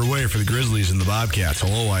officially underway for the Grizzlies and the Bobcats.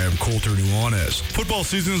 Hello, I am Colter Nuanez. Football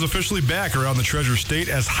season is officially back around the Treasure State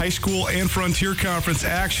as high school and Frontier Conference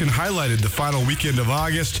action highlighted the final weekend of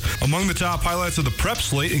August. Among the top highlights of the prep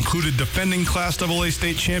slate included defending Class AA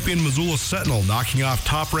state champion Missoula Sentinel knocking off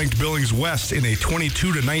top-ranked Billings West in a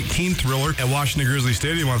 22-19 thriller at Washington Grizzly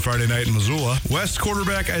Stadium on Friday night in Missoula. West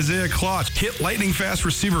quarterback Isaiah Klotz hit lightning-fast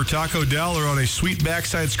receiver Taco Dowler on a sweet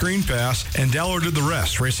backside screen pass, and Dowler did the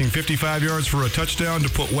rest, racing 55 yards for a touchdown to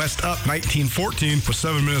put West up 19-14 with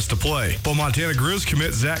 7 minutes to play. While Montana Grizz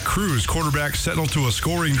commit Zach Cruz, quarterback Sentinel, to a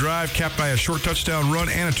scoring drive capped by a short touchdown run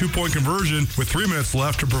and a 2-point conversion with 3 minutes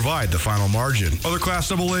left to provide the final margin. Other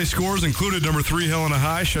Class AA scores included number 3 Helena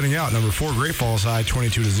High shutting out number 4 Great Falls High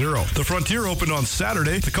 22-0. The Frontier opened on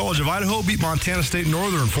Saturday. The College of Idaho beat Montana State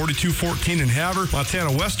Northern 42-14 in Havre.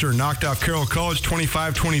 Montana Western knocked off Carroll College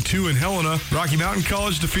 25-22 in Helena. Rocky Mountain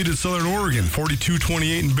College defeated Southern Oregon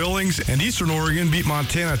 42-28 in Billings, and Eastern Oregon beat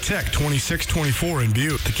Montana Tech 26-24 in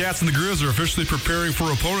Butte. The Cats and the Grizz are officially preparing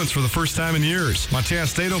for opponents for the first time in years. Montana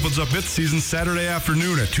State opens up its season Saturday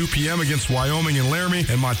afternoon at 2 p.m. against Wyoming and Laramie,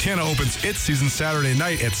 and Montana opens its season Saturday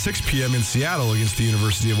night at 6 p.m. in Seattle against the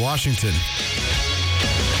University of Washington.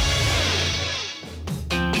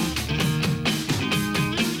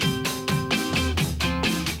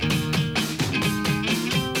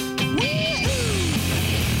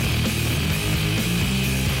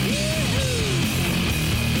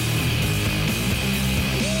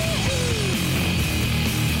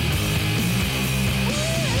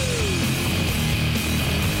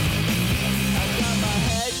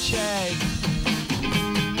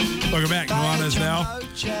 Welcome back, Nuanez Now.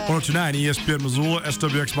 1029 ESPN Missoula,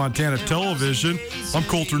 SWX Montana Television. I'm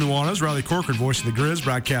Colter Nuanez, Riley Corcoran, voice of the Grizz,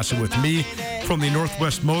 broadcasting with me from the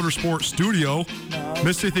Northwest Motorsport Studio.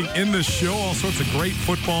 Missed anything in this show? All sorts of great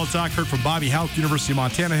football talk. Heard from Bobby Houck, University of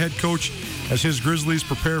Montana head coach, as his Grizzlies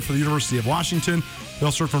prepare for the University of Washington. We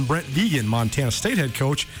also heard from Brent Deegan, Montana State head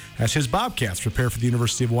coach, as his Bobcats prepare for the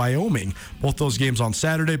University of Wyoming. Both those games on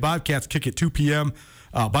Saturday. Bobcats kick at 2 p.m.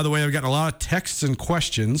 By the way, I've gotten a lot of texts and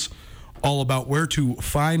questions all about where to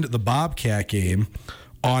find the Bobcat game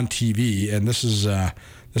on TV, and this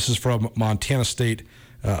is from Montana State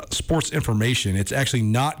Sports Information. It's actually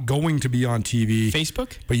not going to be on TV.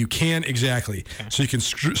 Facebook? But you can, exactly. Okay. So you can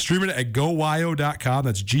stream it at GoWyo.com.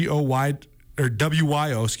 That's G-O-Y, or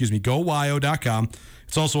W-Y-O, GoWyo.com.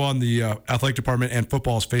 It's also on the athletic department and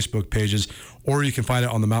football's Facebook pages, or you can find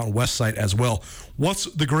it on the Mountain West site as well.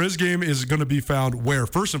 The Grizz game is going to be found where?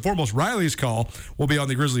 First and foremost, Riley's call will be on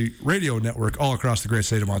the Grizzly Radio Network all across the great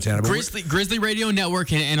state of Montana. Grizzly Radio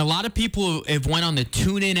Network, and a lot of people have went on the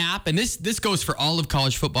TuneIn app, and this goes for all of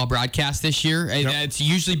college football broadcasts this year. Yep. It's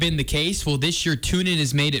usually been the case. Well, this year TuneIn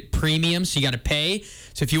has made it premium, so you got to pay.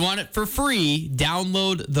 So if you want it for free,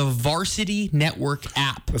 download the Varsity Network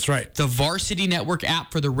app. That's right. The Varsity Network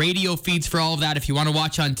app for the radio feeds for all of that. If you want to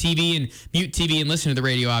watch on TV and mute TV and listen to the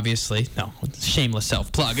radio, obviously. No, shameless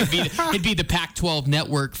self-plug. It'd be the Pac-12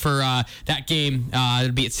 network for that game.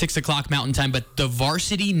 It'd be at 6 o'clock Mountain Time. But the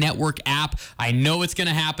Varsity Network app, I know it's going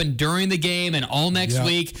to happen during the game and all next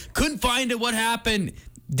week. Couldn't find it. What happened?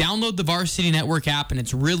 Download the Varsity Network app, and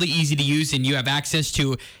it's really easy to use, and you have access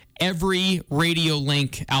to every radio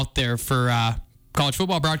link out there for college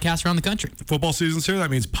football broadcasts around the country. Football season's here.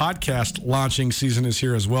 That means podcast launching season is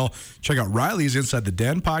here as well. Check out Riley's Inside the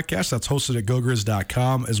Den podcast. That's hosted at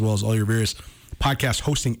gogriz.com, as well as all your various podcast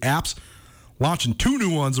hosting apps. Launching 2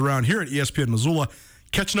 new ones around here at ESPN Missoula.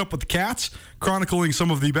 Catching Up with the Cats, chronicling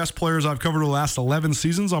some of the best players I've covered over the last 11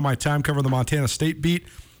 seasons on my time covering the Montana State beat.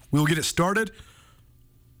 We'll get it started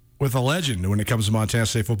with a legend when it comes to Montana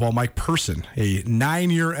State football, Mike Person, a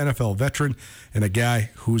 9-year NFL veteran and a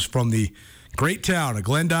guy who's from the great town of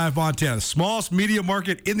Glendive, Montana, the smallest media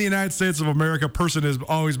market in the United States of America. Person has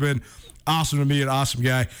always been awesome to me, an awesome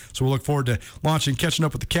guy. So we'll look forward to launching Catching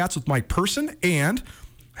Up with the Cats with Mike Person, and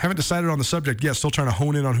haven't decided on the subject yet, still trying to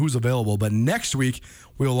hone in on who's available. But next week,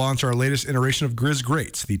 we'll launch our latest iteration of Griz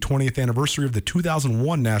Greats, the 20th anniversary of the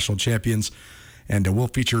 2001 national champions, and we'll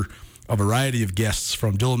feature a variety of guests,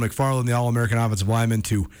 from Dylan McFarland, the All-American offensive lineman,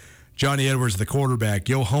 to Johnny Edwards, the quarterback,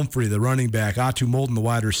 Yo Humphrey, the running back, Atu Molden, the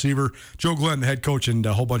wide receiver, Joe Glenn, the head coach, and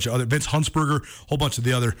a whole bunch of other, Vince Huntsberger, a whole bunch of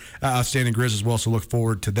the other outstanding Grizz as well, so look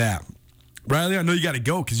forward to that. Riley, I know you got to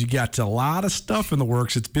go because you got a lot of stuff in the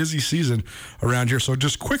works. It's busy season around here. So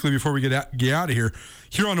just quickly before we get out of here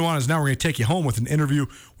on Nuanez Now, we're going to take you home with an interview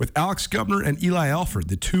with Alex Gubner and Eli Alford,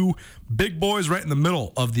 the two big boys right in the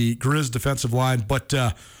middle of the Grizz defensive line. But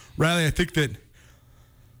Riley, I think that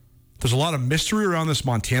there's a lot of mystery around this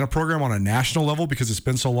Montana program on a national level because it's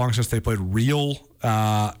been so long since they played real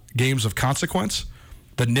games of consequence.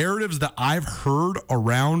 The narratives that I've heard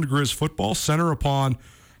around Grizz football center upon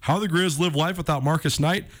how the Grizz live life without Marcus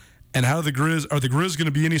Knight, and how are the Grizz going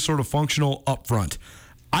to be any sort of functional up front.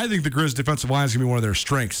 I think the Grizz defensive line is going to be one of their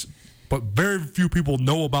strengths, but very few people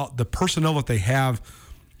know about the personnel that they have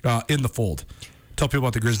in the fold. Tell people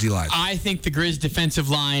about the Grizz D-line. I think the Grizz defensive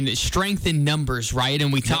line, strength in numbers, right?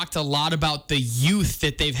 And we talked a lot about the youth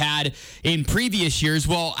that they've had in previous years.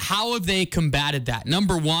 Well, how have they combated that?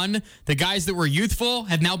 Number one, the guys that were youthful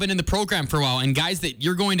have now been in the program for a while, and guys that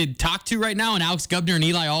you're going to talk to right now, and Alex Gubner and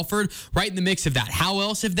Eli Alford, right in the mix of that. How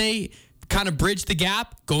else have they kind of bridged the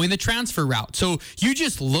gap? Going the transfer route. So you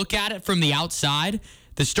just look at it from the outside.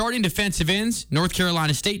 The starting defensive ends, North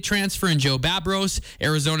Carolina State transfer in Joe Babros,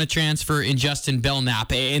 Arizona transfer in Justin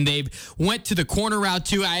Belknap, and they've went to the corner route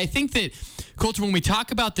too. I think that, Colter, when we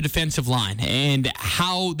talk about the defensive line and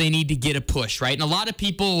how they need to get a push, right? And a lot of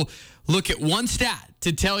people look at one stat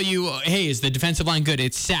to tell you, hey, is the defensive line good?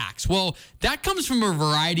 It's sacks. Well, that comes from a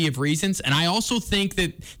variety of reasons, and I also think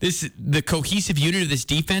that the cohesive unit of this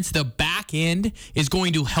defense, the back end, is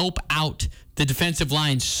going to help out the defensive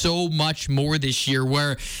line so much more this year,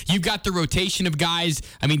 where you've got the rotation of guys.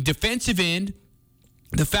 I mean, defensive end,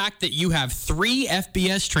 the fact that you have 3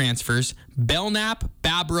 FBS transfers, Belknap,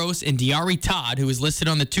 Babros, and Diari Todd, who is listed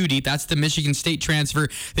on the 2 deep. That's the Michigan State transfer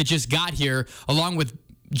that just got here, along with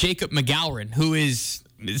Jacob McGowran, who is...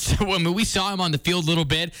 So, I mean, we saw him on the field a little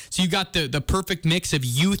bit. So you got the perfect mix of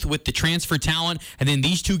youth with the transfer talent, and then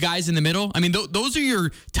these 2 guys in the middle. I mean, those are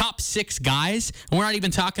your top 6 guys. And we're not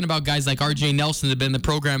even talking about guys like R.J. Nelson that have been in the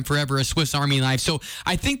program forever, a Swiss Army knife. So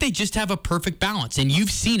I think they just have a perfect balance, and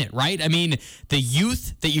you've seen it, right? I mean, the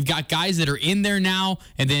youth that you've got guys that are in there now,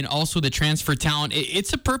 and then also the transfer talent.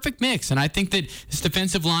 It's a perfect mix, and I think that this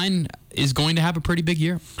defensive line, is going to have a pretty big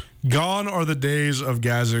year. Gone are the days of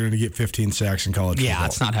guys that are going to get 15 sacks in college football. Yeah,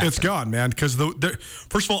 it's not happening. It's gone, man, because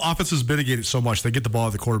first of all, offenses mitigate it so much. They get the ball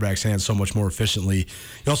at the quarterback's hands so much more efficiently.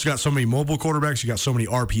 You also got so many mobile quarterbacks. You got so many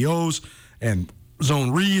RPOs and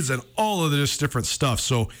zone reads and all of this different stuff.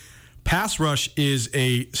 So pass rush is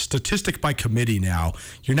a statistic by committee now.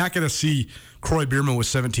 You're not going to see Croy Bierman with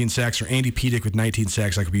 17 sacks or Andy Pedic with 19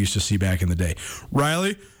 sacks like we used to see back in the day.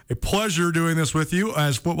 Riley, a pleasure doing this with you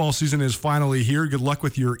as football season is finally here. Good luck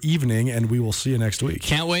with your evening, and we will see you next week.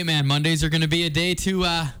 Can't wait, man. Mondays are going to be a day to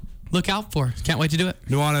look out for. Can't wait to do it.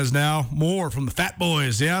 Nuanez Now. More from the Fat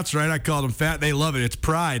Boys. Yeah, that's right. I called them fat. They love it. It's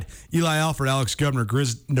pride. Eli Alford, Alex Gubner,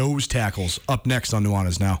 Griz Nose Tackles. Up next on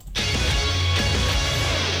Nuanez Now.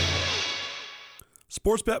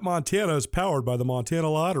 Sportsbet Montana is powered by the Montana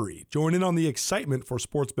Lottery. Join in on the excitement for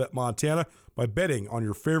Sportsbet Montana by betting on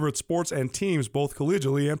your favorite sports and teams both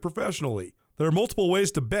collegially and professionally. There are multiple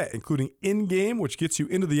ways to bet, including in-game, which gets you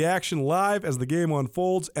into the action live as the game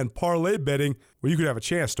unfolds, and parlay betting, where you could have a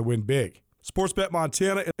chance to win big. Sportsbet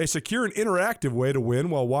Montana is a secure and interactive way to win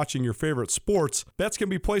while watching your favorite sports. Bets can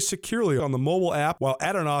be placed securely on the mobile app while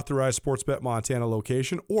at an authorized Sportsbet Montana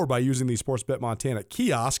location or by using the Sportsbet Montana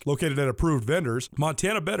kiosk located at approved vendors.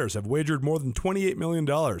 Montana bettors have wagered more than $28 million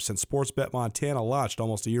since Sportsbet Montana launched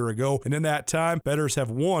almost a year ago, and in that time, bettors have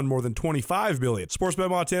won more than $25 million. Sportsbet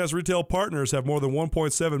Montana's retail partners have more than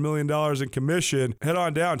 $1.7 million in commission. Head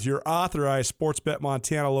on down to your authorized Sportsbet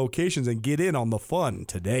Montana locations and get in on the fun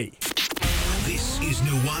today. This is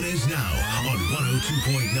Nuanez Now on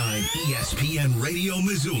 102.9 ESPN Radio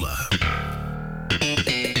Missoula.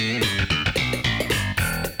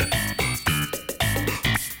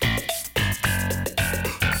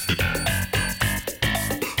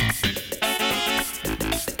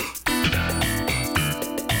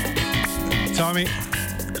 Tommy,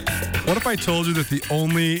 what if I told you that the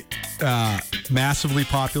only massively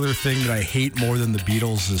popular thing that I hate more than the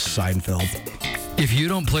Beatles is Seinfeld? If you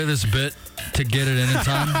don't play this bit to get it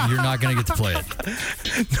anytime, you're not going to get to play it.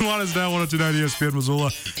 Nuanez Now, 102.9 ESPN Missoula,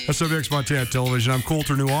 SWX Montana Television. I'm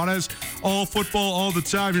Colter Nuanez. All football, all the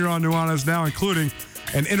time here on Nuanez Now, including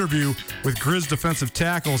an interview with Griz defensive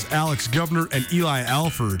tackles Alex Gubner and Eli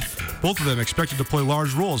Alford. Both of them expected to play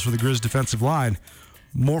large roles for the Griz defensive line.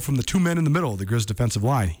 More from the two men in the middle of the Griz defensive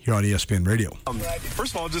line here on ESPN Radio.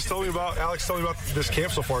 First of all, just tell me about this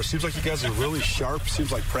camp so far. Seems like you guys are really sharp.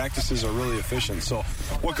 Seems like practices are really efficient. So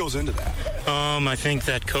what goes into that? I think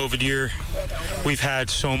that COVID year, we've had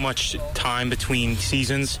so much time between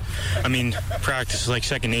seasons. I mean, practice is like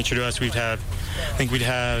second nature to us. We'd have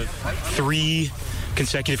 3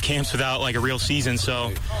 consecutive camps without like a real season.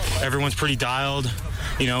 So everyone's pretty dialed.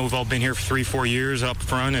 You know, we've all been here for 3-4 years up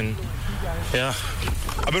front, and yeah.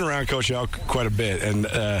 I've been around Coach Al quite a bit, and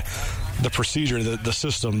the procedure, the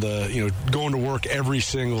system, going to work every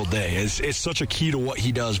single day it's such a key to what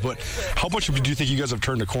he does. But how much do you think you guys have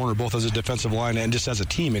turned a corner, both as a defensive line and just as a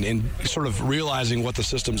team, and sort of realizing what the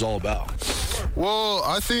system's all about? Well,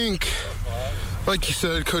 I think, like you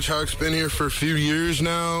said, Coach Houck's been here for a few years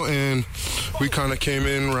now, and we kind of came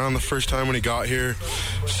in around the first time when he got here.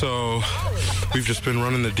 So we've just been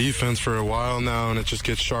running the defense for a while now, and it just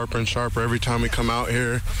gets sharper and sharper every time we come out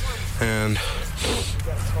here. And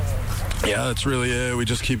yeah, that's really it. We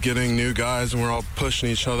just keep getting new guys, and we're all pushing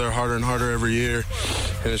each other harder and harder every year,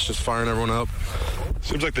 and it's just firing everyone up.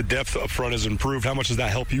 Seems like the depth up front has improved. How much does that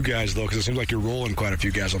help you guys, though? Because it seems like you're rolling quite a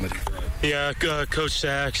few guys on the team. Yeah, Coach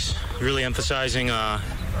Sachs really emphasizing,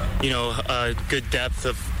 good depth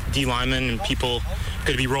of D linemen and people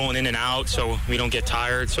going to be rolling in and out, so we don't get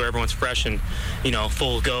tired, so everyone's fresh and,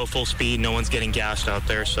 full speed. No one's getting gassed out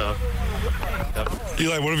there, so. Yep.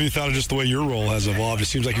 Eli, what have you thought of just the way your role has evolved? It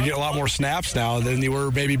seems like you get a lot more snaps now than you were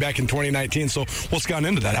maybe back in 2019. So what's gone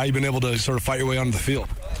into that? How you been able to sort of fight your way onto the field?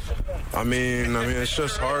 I mean, it's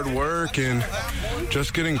just hard work and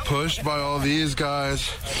just getting pushed by all these guys.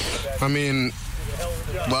 I mean,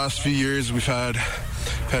 last few years we've had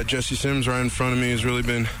Jesse Sims right in front of me, who's really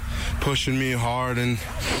been pushing me hard, and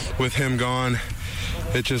with him gone,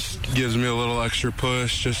 it just gives me a little extra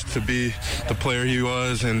push just to be the player he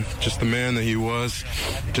was and just the man that he was.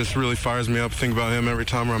 Just really fires me up. Think about him every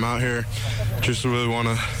time I'm out here. Just really want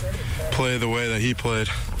to play the way that he played.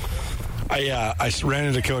 I ran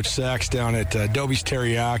into Coach Sachs down at Dobie's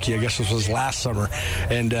Teriyaki. I guess this was last summer.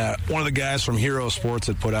 And one of the guys from Hero Sports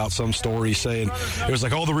had put out some story saying it was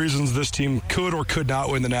like all the reasons this team could or could not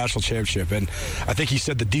win the national championship. And I think he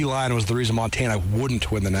said the D-line was the reason Montana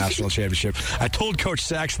wouldn't win the national championship. I told Coach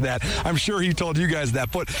Sachs that. I'm sure he told you guys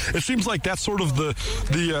that. But it seems like that's sort of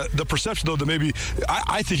the perception, though, that maybe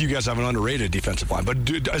I think you guys have an underrated defensive line. But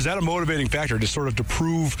is that a motivating factor to sort of to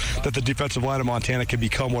prove that the defensive line of Montana can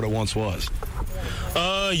become what it once was?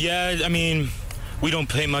 Yeah, I mean, we don't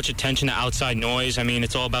pay much attention to outside noise. I mean,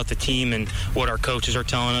 it's all about the team and what our coaches are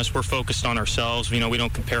telling us. We're focused on ourselves. We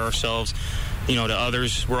don't compare ourselves, to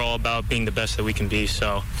others. We're all about being the best that we can be.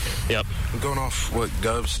 So, yep. Going off what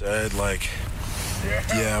Gub said,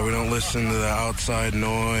 yeah, we don't listen to the outside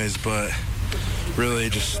noise, but really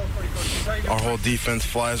just our whole defense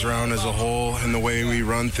flies around as a whole, and the way we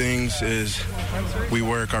run things is we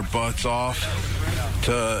work our butts off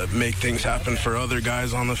to make things happen for other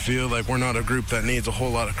guys on the field. We're not a group that needs a whole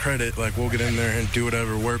lot of credit. We'll get in there and do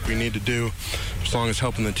whatever work we need to do. As long as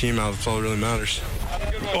helping the team out, that's all that really matters.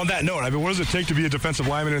 On that note, what does it take to be a defensive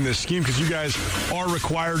lineman in this scheme? Because you guys are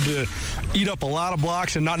required to eat up a lot of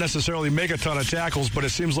blocks and not necessarily make a ton of tackles, but it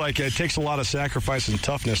seems like it takes a lot of sacrifice and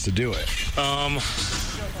toughness to do it.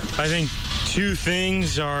 I think two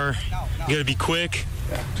things are you got to be quick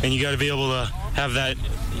and you got to be able to have that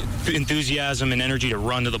enthusiasm and energy to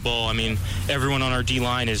run to the ball. I mean, everyone on our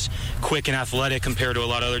D-line is quick and athletic compared to a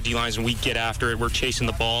lot of other D-lines, and we get after it. We're chasing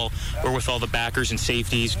the ball. We're with all the backers and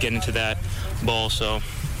safeties getting to that ball. So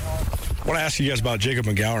I want to ask you guys about Jacob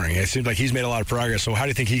McGowering. It seems like he's made a lot of progress, so how do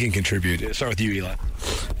you think he can contribute? Start with you, Eli.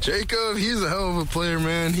 Jacob, he's a hell of a player,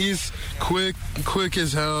 man. He's quick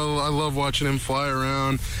as hell. I love watching him fly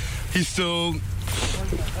around. He's still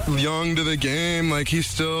young to the game.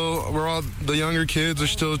 The younger kids are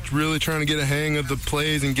still really trying to get a hang of the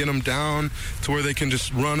plays and get them down to where they can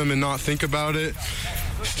just run them and not think about it.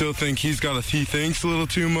 Still think he thinks a little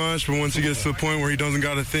too much, but once he gets to the point where he doesn't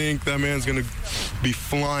got to think, that man's going to be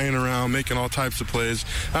flying around making all types of plays,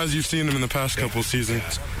 as you've seen him in the past couple of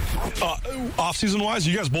seasons. Off-season wise,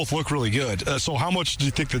 you guys both look really good. So how much do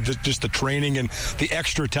you think that just the training and the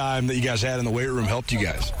extra time that you guys had in the weight room helped you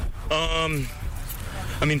guys?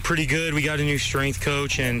 Pretty good. We got a new strength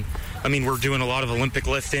coach, and we're doing a lot of Olympic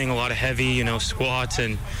lifting, a lot of heavy, squats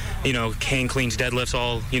and, cane cleans, deadlifts,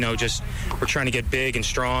 all, just we're trying to get big and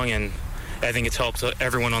strong, and I think it's helped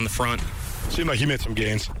everyone on the front. Seemed like he made some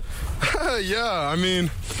gains. Yeah,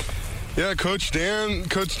 Coach Dan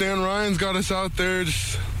Ryan's got us out there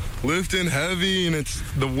just lifting heavy, and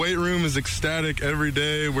the weight room is ecstatic every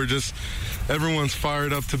day. Everyone's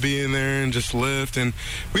fired up to be in there and just lift, and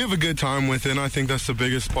we have a good time with it. And I think that's the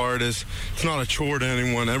biggest part, is it's not a chore to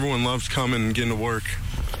anyone. Everyone loves coming and getting to work.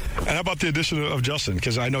 And how about the addition of Justin?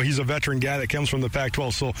 Because I know he's a veteran guy that comes from the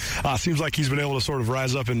Pac-12, so seems like he's been able to sort of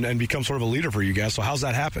rise up and become sort of a leader for you guys. So how's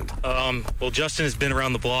that happened? Well, Justin has been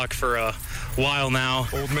around the block for a while now.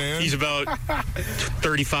 Old man. He's about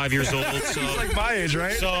 35 years old. So, he's like my age,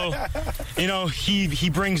 right? So, he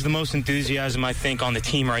brings the most enthusiasm, I think, on the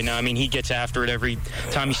team right now. He gets after it every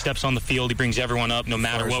time he steps on the field. He brings everyone up no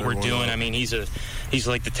matter what we're doing. He's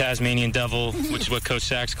like the Tasmanian devil, which is what Coach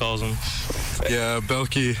Sachs calls him. Yeah,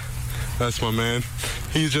 Belky, that's my man.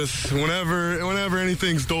 He just, whenever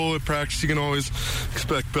anything's dull at practice, you can always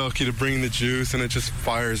expect Belky to bring the juice, and it just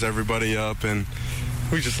fires everybody up, and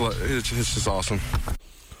it's just awesome.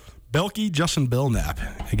 Belky Justin Belknap,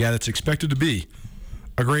 a guy that's expected to be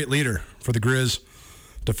a great leader for the Griz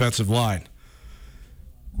defensive line.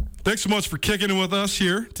 Thanks so much for kicking it with us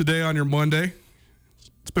here today on your Monday.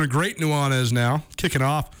 It's been a great Nuanez now, kicking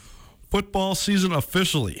off football season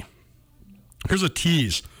officially. Here's a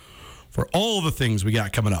tease for all the things we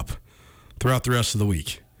got coming up throughout the rest of the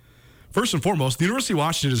week. First and foremost, the University of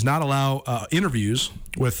Washington does not allow interviews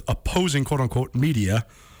with opposing quote-unquote media,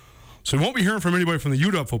 so we won't be hearing from anybody from the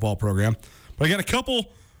UW football program, but I got a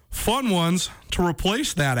couple fun ones to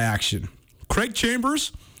replace that action. Craig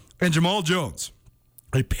Chambers and Jamal Jones,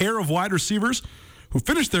 a pair of wide receivers who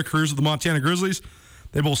finished their careers with the Montana Grizzlies.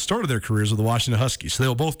 They both started their careers with the Washington Huskies, so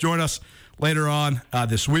they'll both join us later on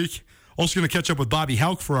this week. Also going to catch up with Bobby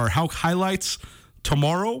Houck for our Houck highlights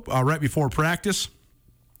tomorrow, right before practice.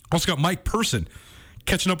 Also got Mike Person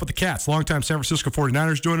catching up with the Cats, longtime San Francisco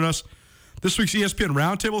 49ers, joining us. This week's ESPN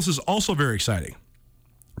Roundtable, this is also very exciting.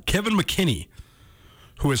 Kevin McKinney,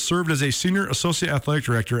 who has served as a senior associate athletic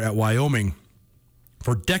director at Wyoming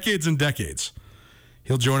for decades and decades.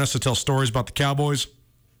 He'll join us to tell stories about the Cowboys.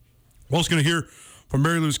 We're also going to hear from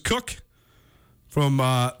Mary Louise Cook from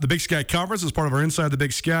the Big Sky Conference as part of our Inside the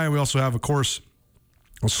Big Sky. And we also have, of course,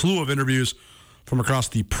 a slew of interviews from across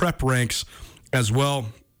the prep ranks as well.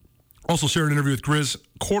 Also shared an interview with Griz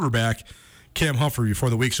quarterback Cam Humphrey before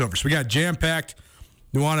the week's over. So we got jam-packed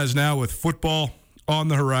Nuanez Now with football on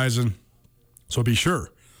the horizon. So be sure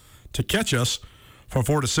to catch us from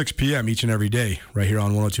 4 to 6 p.m. each and every day right here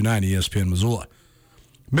on 102.9 ESPN Missoula.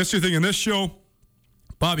 Missed anything in this show?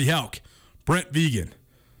 Bobby Houck, Brent Vegan,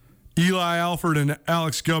 Eli Alford, and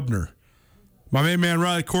Alex Gubner. My main man,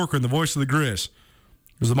 Riley Corcoran, the voice of the Griz.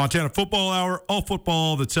 It was the Montana Football Hour, all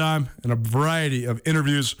football all the time, and a variety of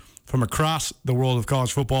interviews from across the world of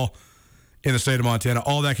college football in the state of Montana.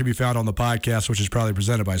 All that can be found on the podcast, which is proudly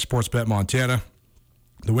presented by Sportsbet Montana,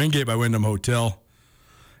 the Wingate by Wyndham Hotel,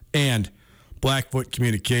 and Blackfoot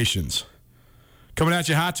Communications. Coming at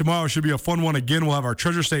you hot tomorrow. Should be a fun one again. We'll have our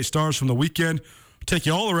Treasure State Stars from the weekend. We'll take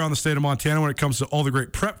you all around the state of Montana when it comes to all the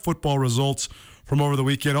great prep football results from over the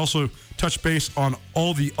weekend. Also touch base on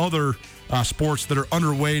all the other sports that are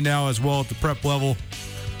underway now as well at the prep level.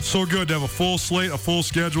 So good to have a full slate, a full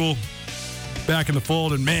schedule back in the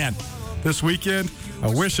fold. And man, this weekend,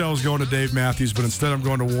 I wish I was going to Dave Matthews, but instead I'm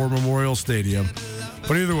going to War Memorial Stadium.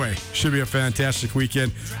 But either way, should be a fantastic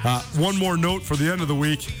weekend. One more note for the end of the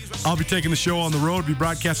week. I'll be taking the show on the road, be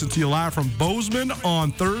broadcasting to you live from Bozeman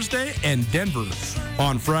on Thursday and Denver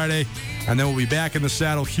on Friday. And then we'll be back in the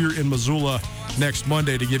saddle here in Missoula next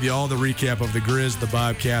Monday to give you all the recap of the Griz, the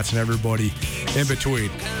Bobcats, and everybody in between.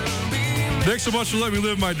 Thanks so much for letting me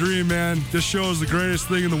live my dream, man. This show is the greatest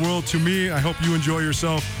thing in the world to me. I hope you enjoy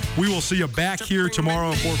yourself. We will see you back here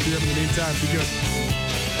tomorrow at 4 p.m. In the meantime, be good.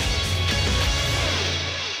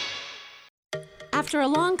 After a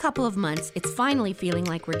long couple of months, it's finally feeling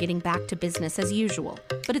like we're getting back to business as usual.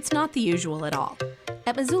 But it's not the usual at all.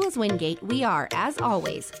 At Missoula's Wingate, we are, as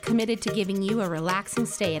always, committed to giving you a relaxing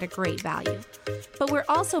stay at a great value. But we're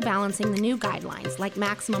also balancing the new guidelines like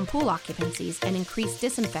maximum pool occupancies and increased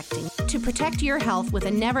disinfecting to protect your health with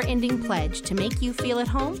a never-ending pledge to make you feel at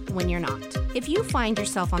home when you're not. If you find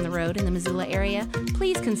yourself on the road in the Missoula area,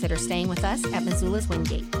 please consider staying with us at Missoula's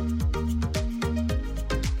Wingate.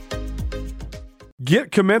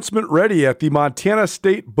 Get commencement ready at the Montana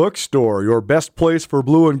State Bookstore, your best place for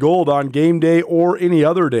blue and gold on game day or any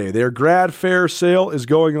other day. Their grad fair sale is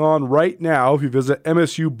going on right now if you visit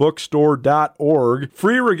msubookstore.org.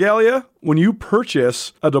 Free regalia when you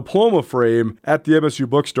purchase a diploma frame at the MSU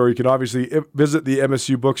Bookstore. You can obviously visit the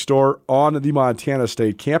MSU Bookstore on the Montana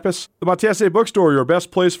State campus. The Montana State Bookstore, your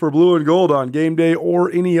best place for blue and gold on game day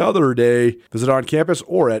or any other day. Visit on campus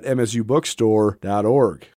or at msubookstore.org.